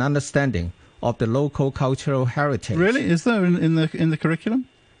and understanding of the local cultural heritage. Really? Is there in the curriculum?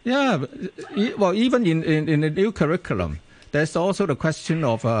 Yeah, well, even in the new curriculum, there's also the question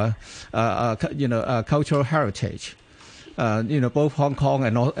of cultural heritage. Both Hong Kong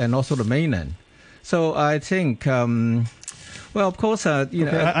and also the mainland. So I think, of course,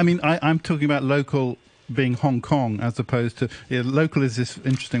 I'm talking about local being Hong Kong as opposed to local is this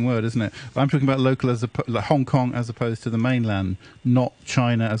interesting word, isn't it? I'm talking about local as Hong Kong as opposed to the mainland, not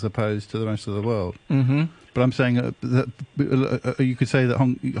China as opposed to the rest of the world. Mm-hmm. But I'm saying that you could say that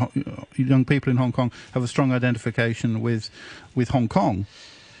young people in Hong Kong have a strong identification with Hong Kong.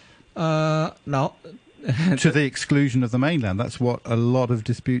 No. To the exclusion of the mainland. That's what a lot of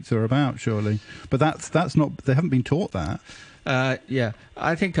disputes are about, surely. But that's not. They haven't been taught that. Yeah,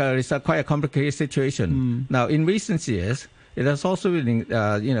 I think it's quite a complicated situation. Now, in recent years, it has also been,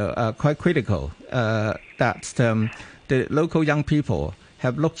 quite critical that the local young people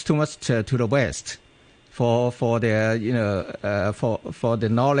have looked too much to the West for their, for the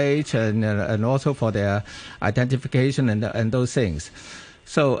knowledge and also for their identification and those things.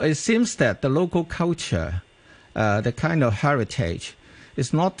 So it seems that the local culture, the kind of heritage,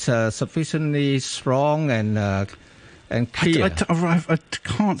 is not sufficiently strong and clear. I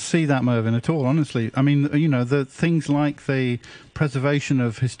can't see that, Mervyn, at all, honestly. I mean, the things like the preservation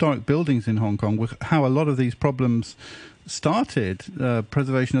of historic buildings in Hong Kong, how a lot of these problems started,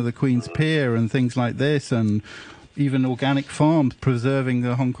 preservation of the Queen's Pier and things like this, and even organic farms preserving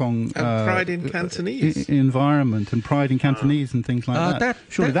the Hong Kong and pride in Cantonese environment and pride in Cantonese and things like that.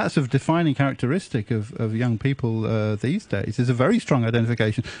 Surely that's a defining characteristic of young people these days. It's a very strong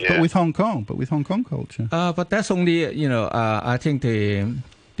identification, but with Hong Kong culture. But that's only I think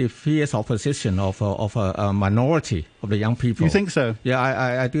the fierce opposition of a minority of the young people. You think so? Yeah,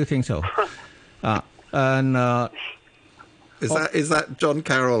 I do think so. And is that John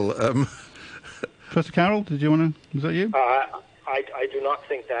Carroll? Professor Carroll, did you want to? Was that you? I do not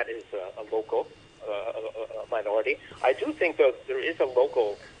think that is a local minority. I do think, though, there is a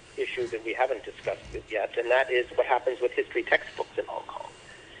local issue that we haven't discussed yet, and that is what happens with history textbooks in Hong Kong.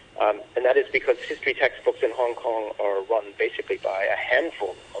 And that is because history textbooks in Hong Kong are run basically by a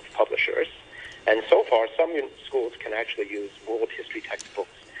handful of publishers, and so far some schools can actually use world history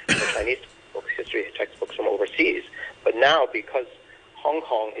textbooks or Chinese history textbooks from overseas. But now, because Hong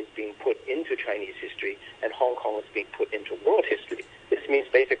Kong is being put into Chinese history and Hong Kong is being put into world history, this means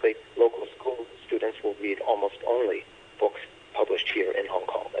basically local school students will read almost only books published here in Hong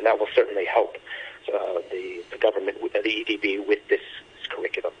Kong, and that will certainly help the government, the EDB, with this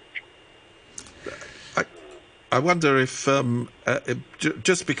curriculum. I wonder if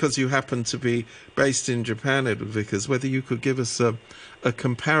just because you happen to be based in Japan, Edward Vickers, whether you could give us a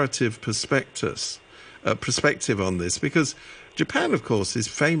comparative perspective on this, because Japan, of course, is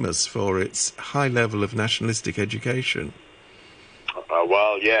famous for its high level of nationalistic education.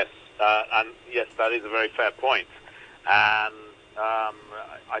 Well, yes, and yes, that is a very fair point. And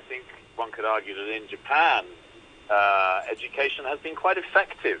I think one could argue that in Japan, education has been quite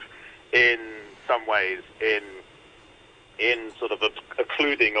effective in some ways in sort of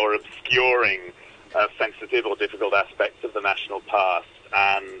occluding or obscuring sensitive or difficult aspects of the national past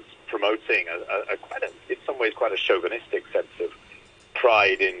and promoting in some ways quite a chauvinistic sense of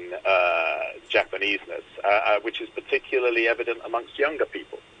pride in Japaneseness, which is particularly evident amongst younger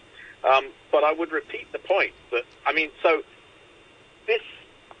people. But I would repeat the point that, so this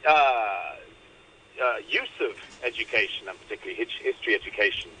use of education, and particularly history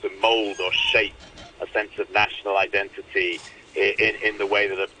education, to mould or shape a sense of national identity in the way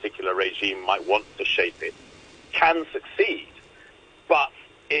that a particular regime might want to shape it, can succeed. But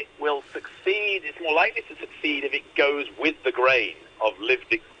it will succeed, it's more likely to succeed if it goes with the grain of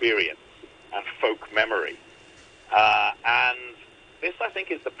lived experience and folk memory. And this, I think,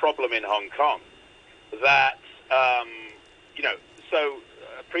 is the problem in Hong Kong, that, so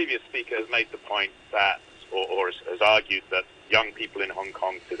a previous speaker has made the point that, or has argued that young people in Hong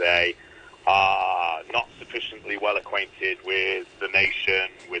Kong today are not sufficiently well acquainted with the nation,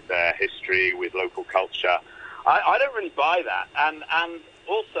 with their history, with local culture. I don't really buy that. And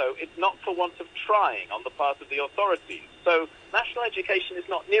also, it's not for want of trying on the part of the authorities. So national education is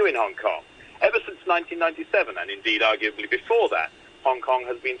not new in Hong Kong. Ever since 1997, and indeed arguably before that, Hong Kong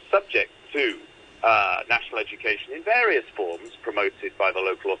has been subject to national education in various forms promoted by the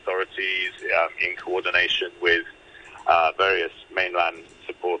local authorities in coordination with various mainland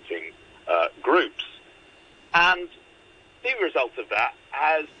supporting groups. And the result of that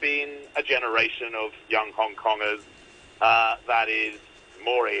has been a generation of young Hong Kongers that is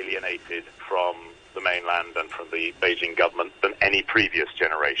more alienated from the mainland and from the Beijing government than any previous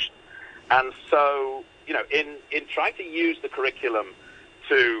generation. And so, in trying to use the curriculum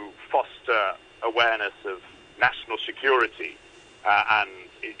to foster awareness of national security and,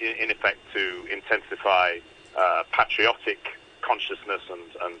 in effect, to intensify patriotic consciousness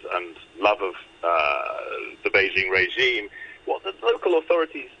and love of the Beijing regime, what the local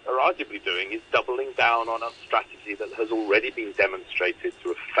authorities are arguably doing is doubling down on a strategy that has already been demonstrated to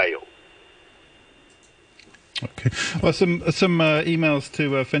have failed. Okay. Well, some emails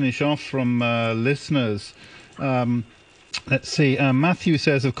to finish off from listeners. Let's see. Matthew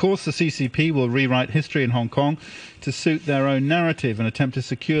says, of course, the CCP will rewrite history in Hong Kong to suit their own narrative and attempt to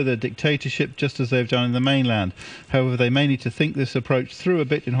secure their dictatorship just as they've done in the mainland. However, they may need to think this approach through a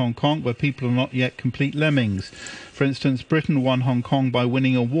bit in Hong Kong, where people are not yet complete lemmings. For instance, Britain won Hong Kong by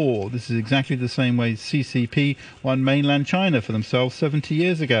winning a war. This is exactly the same way CCP won mainland China for themselves 70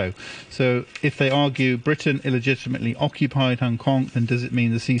 years ago. So if they argue Britain illegitimately occupied Hong Kong, then does it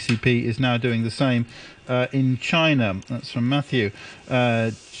mean the CCP is now doing the same in China? That's from Matthew.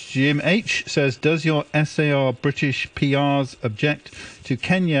 Jim H. says, does your SAR British PRs object to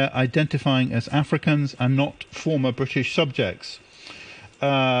Kenya identifying as Africans and not former British subjects?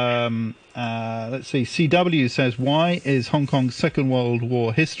 Let's see. CW says, why is Hong Kong's Second World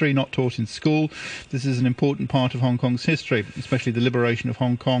War history not taught in school? This is an important part of Hong Kong's history, especially the liberation of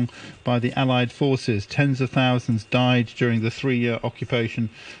Hong Kong by the Allied forces. Tens of thousands died during the 3-year occupation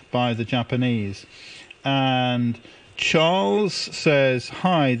by the Japanese. And Charles says,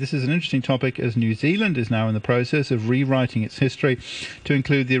 hi, this is an interesting topic as New Zealand is now in the process of rewriting its history to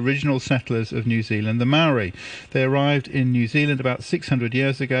include the original settlers of New Zealand, the Maori. They arrived in New Zealand about 600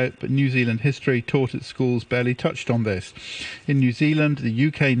 years ago, but New Zealand history taught at schools barely touched on this. In New Zealand, the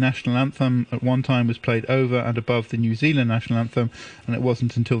UK national anthem at one time was played over and above the New Zealand national anthem, and it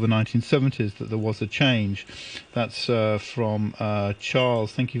wasn't until the 1970s that there was a change. That's from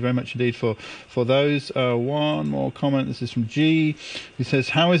Charles. Thank you very much indeed for those. One more comment. This is from G, who says,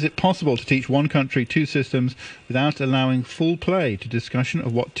 how is it possible to teach one country, two systems without allowing full play to discussion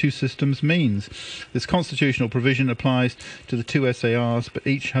of what two systems means? This constitutional provision applies to the two SARs, but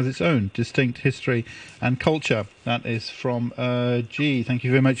each has its own distinct history and culture. That is from G. Thank you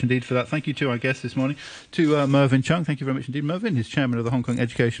very much indeed for that. Thank you to our guest this morning, to Mervyn Cheung. Thank you very much indeed. Mervyn is chairman of the Hong Kong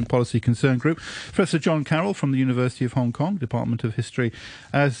Education Policy Concern Group. Professor John Carroll from the University of Hong Kong, Department of History,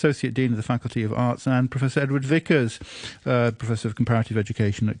 as Associate Dean of the Faculty of Arts, and Professor Edward Vickers, Professor of Comparative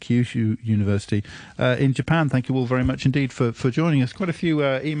Education at Kyushu University in Japan. Thank you all very much indeed for joining us. Quite a few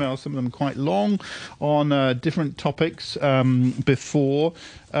emails, some of them quite long, on different topics before.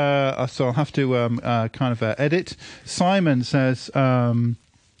 So I'll have to kind of edit. Simon says,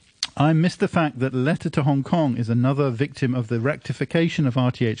 I miss the fact that Letter to Hong Kong is another victim of the rectification of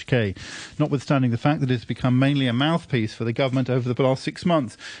RTHK, notwithstanding the fact that it has become mainly a mouthpiece for the government over the last 6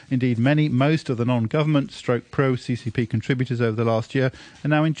 months. Indeed, most of the non-government pro-CCP contributors over the last year are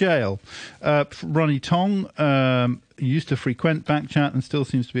now in jail. Ronnie Tong used to frequent Backchat and still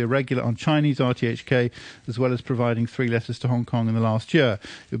seems to be a regular on Chinese RTHK, as well as providing 3 letters to Hong Kong in the last year.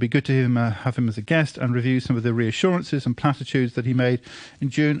 It would be good to have him as a guest and review some of the reassurances and platitudes that he made in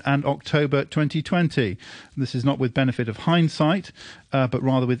June and October 2020. This is not with benefit of hindsight, but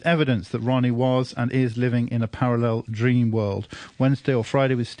rather with evidence that Ronnie was and is living in a parallel dream world. Wednesday or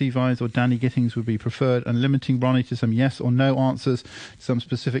Friday with Steve Ives or Danny Gittings would be preferred, and limiting Ronnie to some yes or no answers to some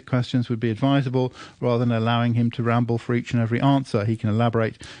specific questions would be advisable, rather than allowing him to ramble for each and every answer. He can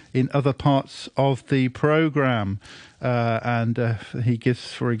elaborate in other parts of the programme. And he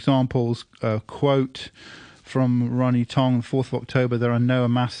gives, for examples, a quote from Ronnie Tong, 4th of October, there are no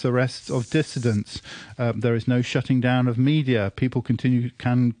mass arrests of dissidents. There is no shutting down of media. People continue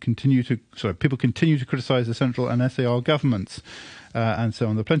to criticise the central and SAR governments. And so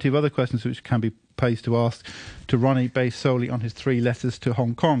on. There are plenty of other questions which can be posed to ask to Ronnie based solely on his 3 letters to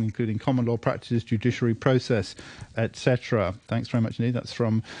Hong Kong, including common law practices, judiciary process, etc. Thanks very much indeed. That's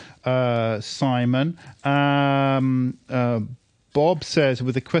from Simon. Bob says,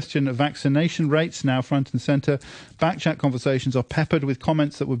 with the question of vaccination rates now front and centre, backchat conversations are peppered with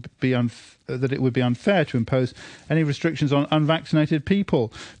comments that would be that it would be unfair to impose any restrictions on unvaccinated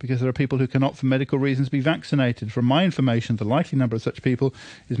people because there are people who cannot, for medical reasons, be vaccinated. From my information, the likely number of such people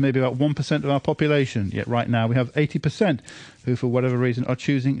is maybe about 1% of our population. Yet right now we have 80% who, for whatever reason, are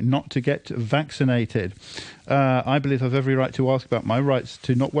choosing not to get vaccinated. I believe I have every right to ask about my rights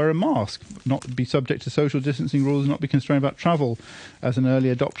to not wear a mask, not be subject to social distancing rules, not be constrained about travel as an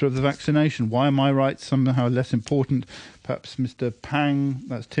early adopter of the vaccination. Why are my rights somehow less important? Perhaps Mr. Pang,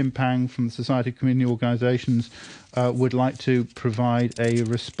 that's Tim Pang from the Society of Community Organisations, would like to provide a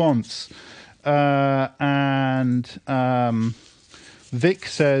response. Vic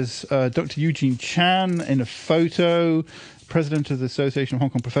says, Dr. Eugene Chan in a photo, president of the Association of Hong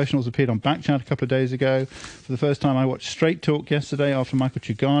Kong Professionals, appeared on Backchat a couple of days ago. For the first time, I watched Straight Talk yesterday after Michael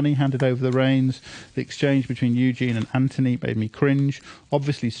Chugani handed over the reins. The exchange between Eugene and Anthony made me cringe.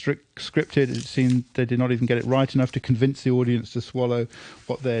 Obviously scripted. It seemed they did not even get it right enough to convince the audience to swallow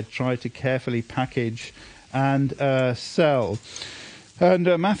what they had tried to carefully package and sell. And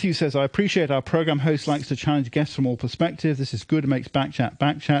Matthew says, I appreciate our programme host likes to challenge guests from all perspectives. This is good. It makes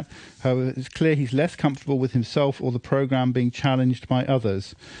Backchat. However, it's clear he's less comfortable with himself or the programme being challenged by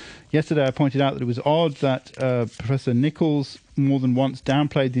others. Yesterday, I pointed out that it was odd that Professor Nichols more than once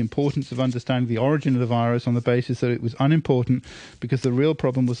downplayed the importance of understanding the origin of the virus on the basis that it was unimportant because the real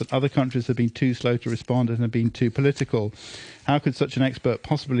problem was that other countries had been too slow to respond and had been too political. How could such an expert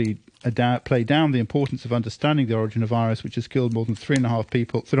possibly play down the importance of understanding the origin of the virus, which has killed more than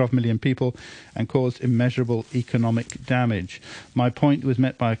 3.5 million people and caused immeasurable economic damage? My point was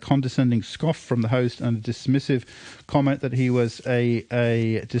met by a condescending scoff from the host and a dismissive comment that he was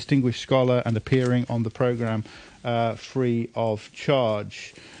a distinguished scholar and appearing on the programme free of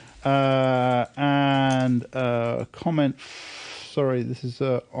charge. Comment,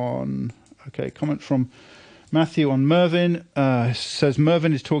 comment from Matthew on Mervyn. Says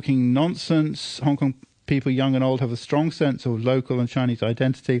Mervyn is talking nonsense. Hong Kong people, young and old, have a strong sense of local and Chinese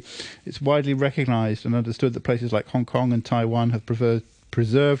identity. It's widely recognised and understood that places like Hong Kong and Taiwan have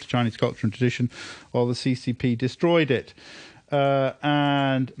preserved Chinese culture and tradition while the CCP destroyed it.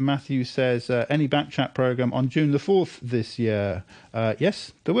 And Matthew says, any Backchat programme on June the 4th this year?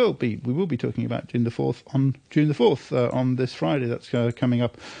 Yes, there will be. We will be talking about June the 4th on June the 4th on this Friday. That's coming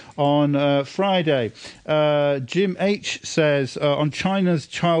up on Friday. Jim H. says, on China's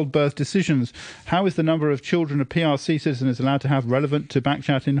childbirth decisions, how is the number of children a PRC citizen is allowed to have relevant to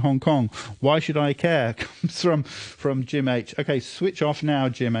Backchat in Hong Kong? Why should I care? Comes from Jim H. Okay, switch off now,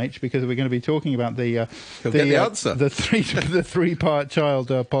 Jim H., because we're going to be talking about the three-part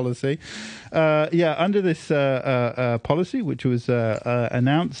child policy. Under this policy, which was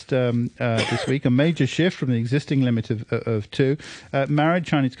announced this week, a major shift from the existing limit of 2, married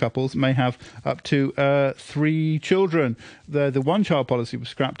Chinese couples may have up to 3 children. The one-child policy was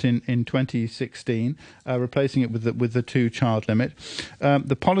scrapped in 2016, replacing it with the 2-child limit.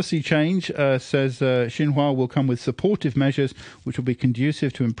 The policy change says Xinhua will come with supportive measures which will be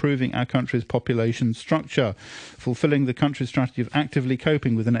conducive to improving our country's population structure, fulfilling the country's strategy of actively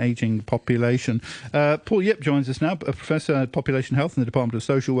coping with an ageing population. Paul Yip joins us now, a professor of population health in the Department of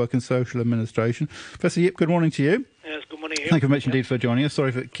Social Work and Social Administration. Professor Yip, good morning to you. Yes, good morning. Thank you very much indeed for joining us.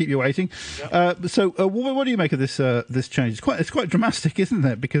 Sorry for keep you waiting. What do you make of this change? It's quite dramatic, isn't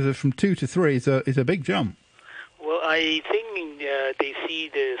it? Because from 2 to 3 is a big jump. Well, I think they see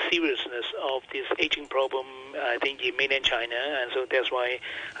the seriousness of this aging problem, I think, in mainland China, and so that's why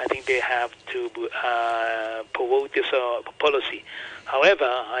I think they have to promote this policy. However,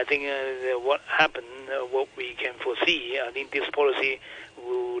 I think what happened, what we can foresee, I think this policy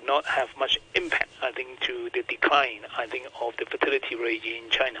will not have much impact, I think, to the decline, I think, of the fertility rate in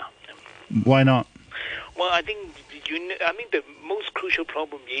China. Why not? Well, I think the most crucial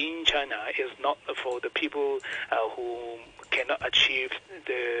problem in China is not for the people who cannot achieve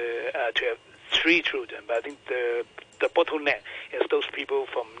to have 3 children, but I think the bottleneck is those people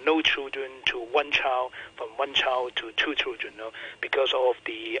from no children to 1 child, from 1 child to 2 children, because of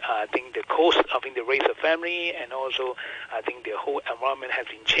the the cost of the raise a family, and also I think the whole environment has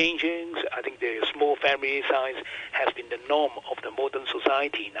been changing. I think the small family size has been the norm of the modern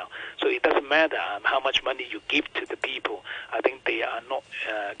society now. So it doesn't matter how much money you give to the people. I think they are not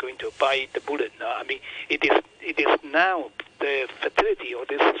going to bite the bullet. I mean, it is now the fertility or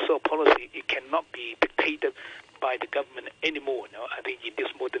this sort of policy. It cannot be dictated by the government anymore. I think in these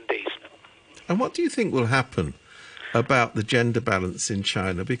modern days. And what do you think will happen about the gender balance in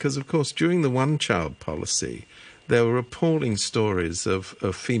China? Because, of course, during the one-child policy, there were appalling stories of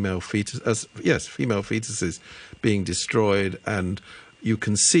female fetuses being destroyed, and you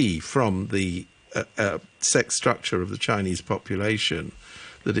can see from the sex structure of the Chinese population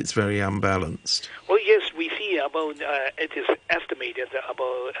that it's very unbalanced. Well, yes, we see about, it is estimated that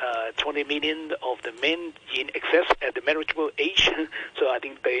about 20 million of the men in excess at the marriageable age. So I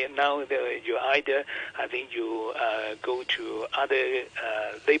think you either, you go to other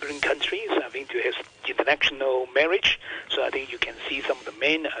neighboring countries, to have international marriage. So I think you can see some of the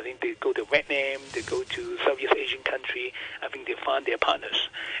men, they go to Vietnam, they go to Southeast Asian country, they find their partners.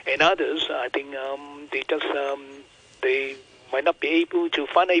 And others, they just, they might not be able to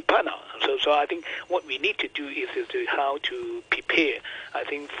find a partner. So I think what we need to do is how to prepare,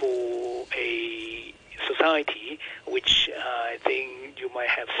 for a society which I think you might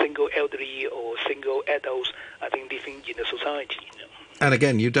have single elderly or single adults, living in the society. And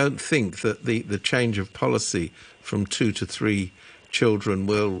again, you don't think that the change of policy from 2 to 3 children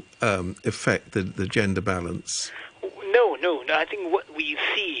will affect the gender balance? No. I think what we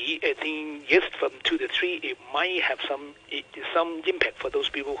see, yes, from 2 to 3, it might have some impact for those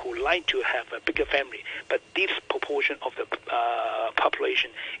people who like to have a bigger family. But this proportion of the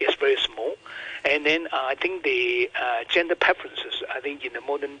population is very small. And then I think the gender preferences, in the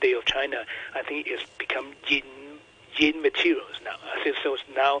modern day of China, it's become yin materials now. So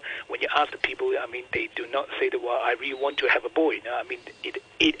now when you ask the people, they do not say that, well, I really want to have a boy. No,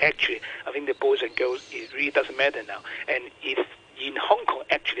 it actually, the boys and girls, it really doesn't matter now. And it's in Hong Kong,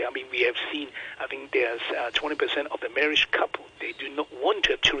 actually, we have seen, there's 20% of the marriage couple, they do not want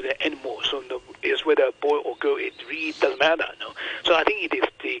to have children anymore. So it's whether a boy or girl, it really doesn't matter. No? So I think it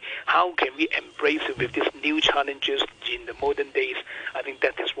is how can we embrace it with these new challenges in the modern days. I think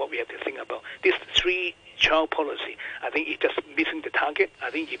that is what we have to think about. This 3-child policy, it's just missing the target.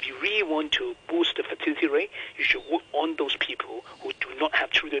 If you really want to boost the fertility rate, you should work on those people who do not have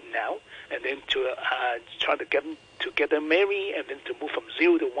children now, and then to try to get them married, and then to move from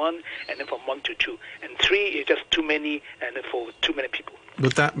 0 to 1, and then from 1 to 2. And 3 is just too many, and then for too many people.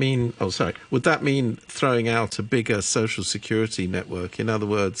 Would that mean throwing out a bigger social security network? In other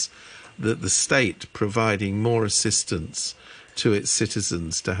words, the state providing more assistance to its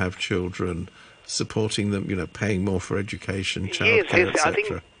citizens to have children, supporting them, paying more for education, childcare,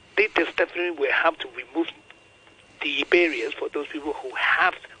 etc. I think this definitely will have to remove the barriers for those people who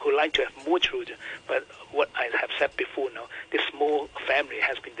like to have more children. But what I have said before now, the small family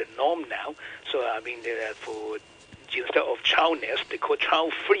has been the norm now. So for instead of childless, they call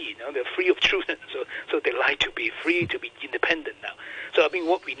child free. They're free of children. So they like to be free, to be independent now. So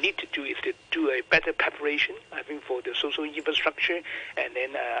what we need to do is to do a better preparation, for the social infrastructure, and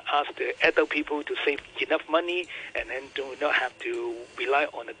then ask the adult people to save enough money, and then do not have to rely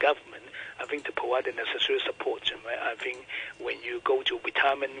on the government, to provide the necessary support. When you go to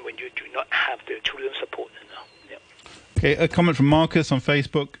retirement, when you do not have the children's support. Okay, a comment from Marcus on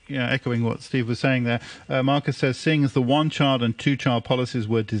Facebook, echoing what Steve was saying there. Marcus says, seeing as the 1-child and 2-child policies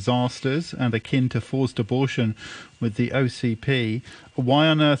were disasters and akin to forced abortion with the OCP, why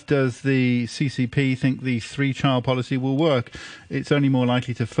on earth does the CCP think the 3-child policy will work? It's only more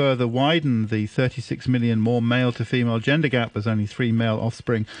likely to further widen the 36 million more male-to-female gender gap, as only 3 male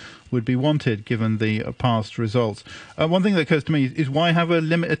offspring would be wanted, given the past results. One thing that occurs to me is why have a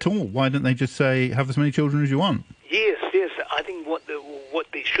limit at all? Why don't they just say, have as many children as you want? Yes. I think what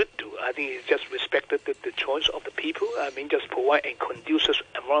they should do, is just respect the choice of the people. Just provide a conducive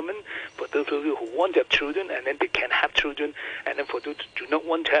environment for those people who want to have children, and then they can have children. And then for those who do not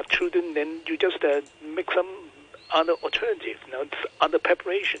want to have children, then you just make some other alternative, other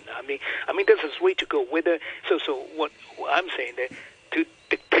preparation. That's the way to go. So what I'm saying that to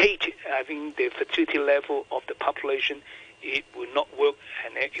dictate, the fertility level of the population, it will not work,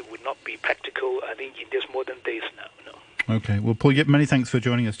 and it would not be practical, in this modern days now. Okay. Well, Paul, many thanks for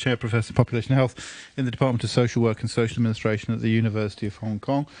joining us, Chair Professor Population Health in the Department of Social Work and Social Administration at the University of Hong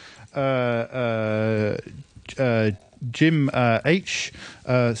Kong. Jim H.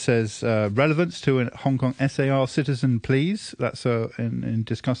 says, relevance to a Hong Kong SAR citizen, please. That's in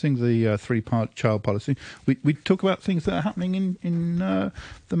discussing the 3-part child policy. We talk about things that are happening in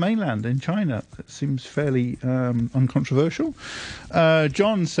the mainland, in China. That seems fairly uncontroversial.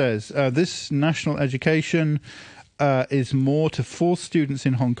 John says, this national education is more to force students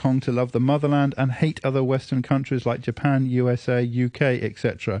in Hong Kong to love the motherland and hate other Western countries like Japan, USA, UK,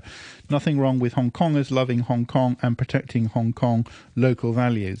 etc. Nothing wrong with Hong Kongers loving Hong Kong and protecting Hong Kong local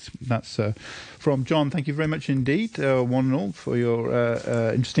values. That's from John. Thank you very much indeed, one and all, for your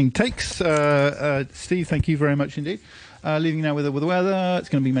interesting takes. Steve, thank you very much indeed. Leaving now with the weather, it's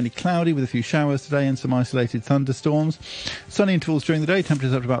going to be mainly cloudy with a few showers today and some isolated thunderstorms. Sunny intervals during the day,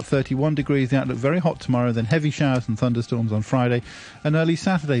 temperatures up to about 31 degrees. The outlook very hot tomorrow, then heavy showers and thunderstorms on Friday. And early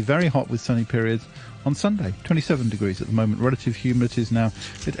Saturday, very hot with sunny periods on Sunday. 27 degrees at the moment. Relative humidity is now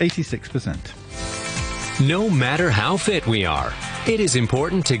at 86%. No matter how fit we are, it is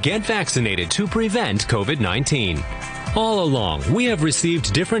important to get vaccinated to prevent COVID-19. All along, we have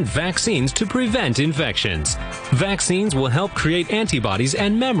received different vaccines to prevent infections. Vaccines will help create antibodies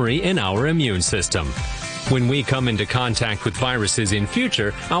and memory in our immune system. When we come into contact with viruses in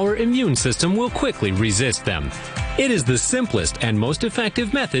future, our immune system will quickly resist them. It is the simplest and most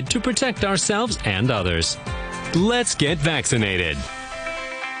effective method to protect ourselves and others. Let's get vaccinated.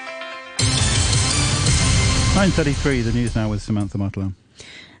 9:33, the news now with Samantha Mutler.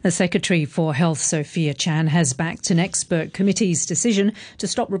 The Secretary for Health, Sophia Chan, has backed an expert committee's decision to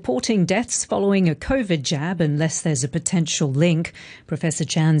stop reporting deaths following a COVID jab unless there's a potential link. Professor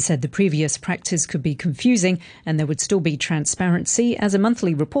Chan said the previous practice could be confusing and there would still be transparency, as a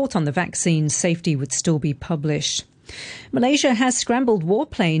monthly report on the vaccine's safety would still be published. Malaysia has scrambled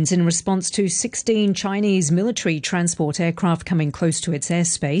warplanes in response to 16 Chinese military transport aircraft coming close to its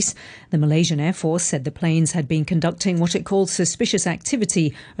airspace. The Malaysian Air Force said the planes had been conducting what it called suspicious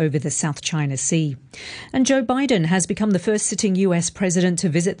activity over the South China Sea. And Joe Biden has become the first sitting US president to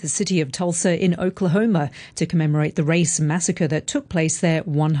visit the city of Tulsa in Oklahoma to commemorate the race massacre that took place there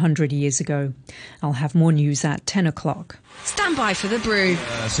 100 years ago. I'll have more news at 10 o'clock. Stand by for the brew.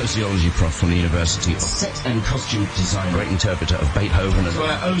 Sociology prof from the University of Set and Costume Design, great interpreter of Beethoven, as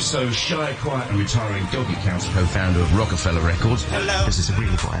well as so shy, quiet and retiring doggy counts, co-founder of Rockefeller Records. Hello. This is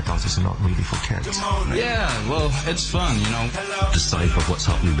really for adults, it's not really for kids. Yeah, well, it's fun, you know. Decipher what's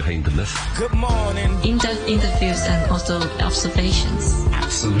happening behind the myth. Good morning. In-depth interviews and also observations.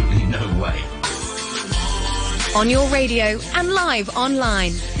 Absolutely no way. On your radio and live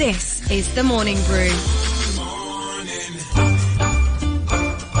online, this is The Morning Brew.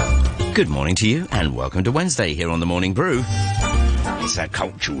 Good morning to you and welcome to Wednesday here on The Morning Brew. It's a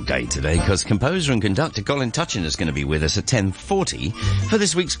cultural day today because composer and conductor Colin Tutchin is going to be with us at 10:40 for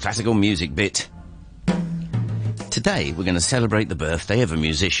this week's classical music bit. Today we're going to celebrate the birthday of a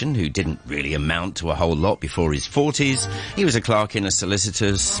musician who didn't really amount to a whole lot before his 40s. He was a clerk in a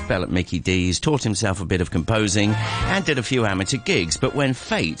solicitor's, spell at Mickey D's, taught himself a bit of composing and did a few amateur gigs, but when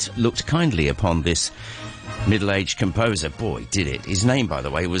fate looked kindly upon this middle-aged composer, boy, did it. His name, by the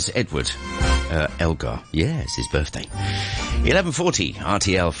way, was Edward Elgar. Yeah, it's his birthday. 11:40,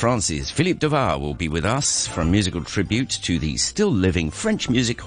 RTL France's Philippe Devar will be with us for a musical tribute to the still-living French music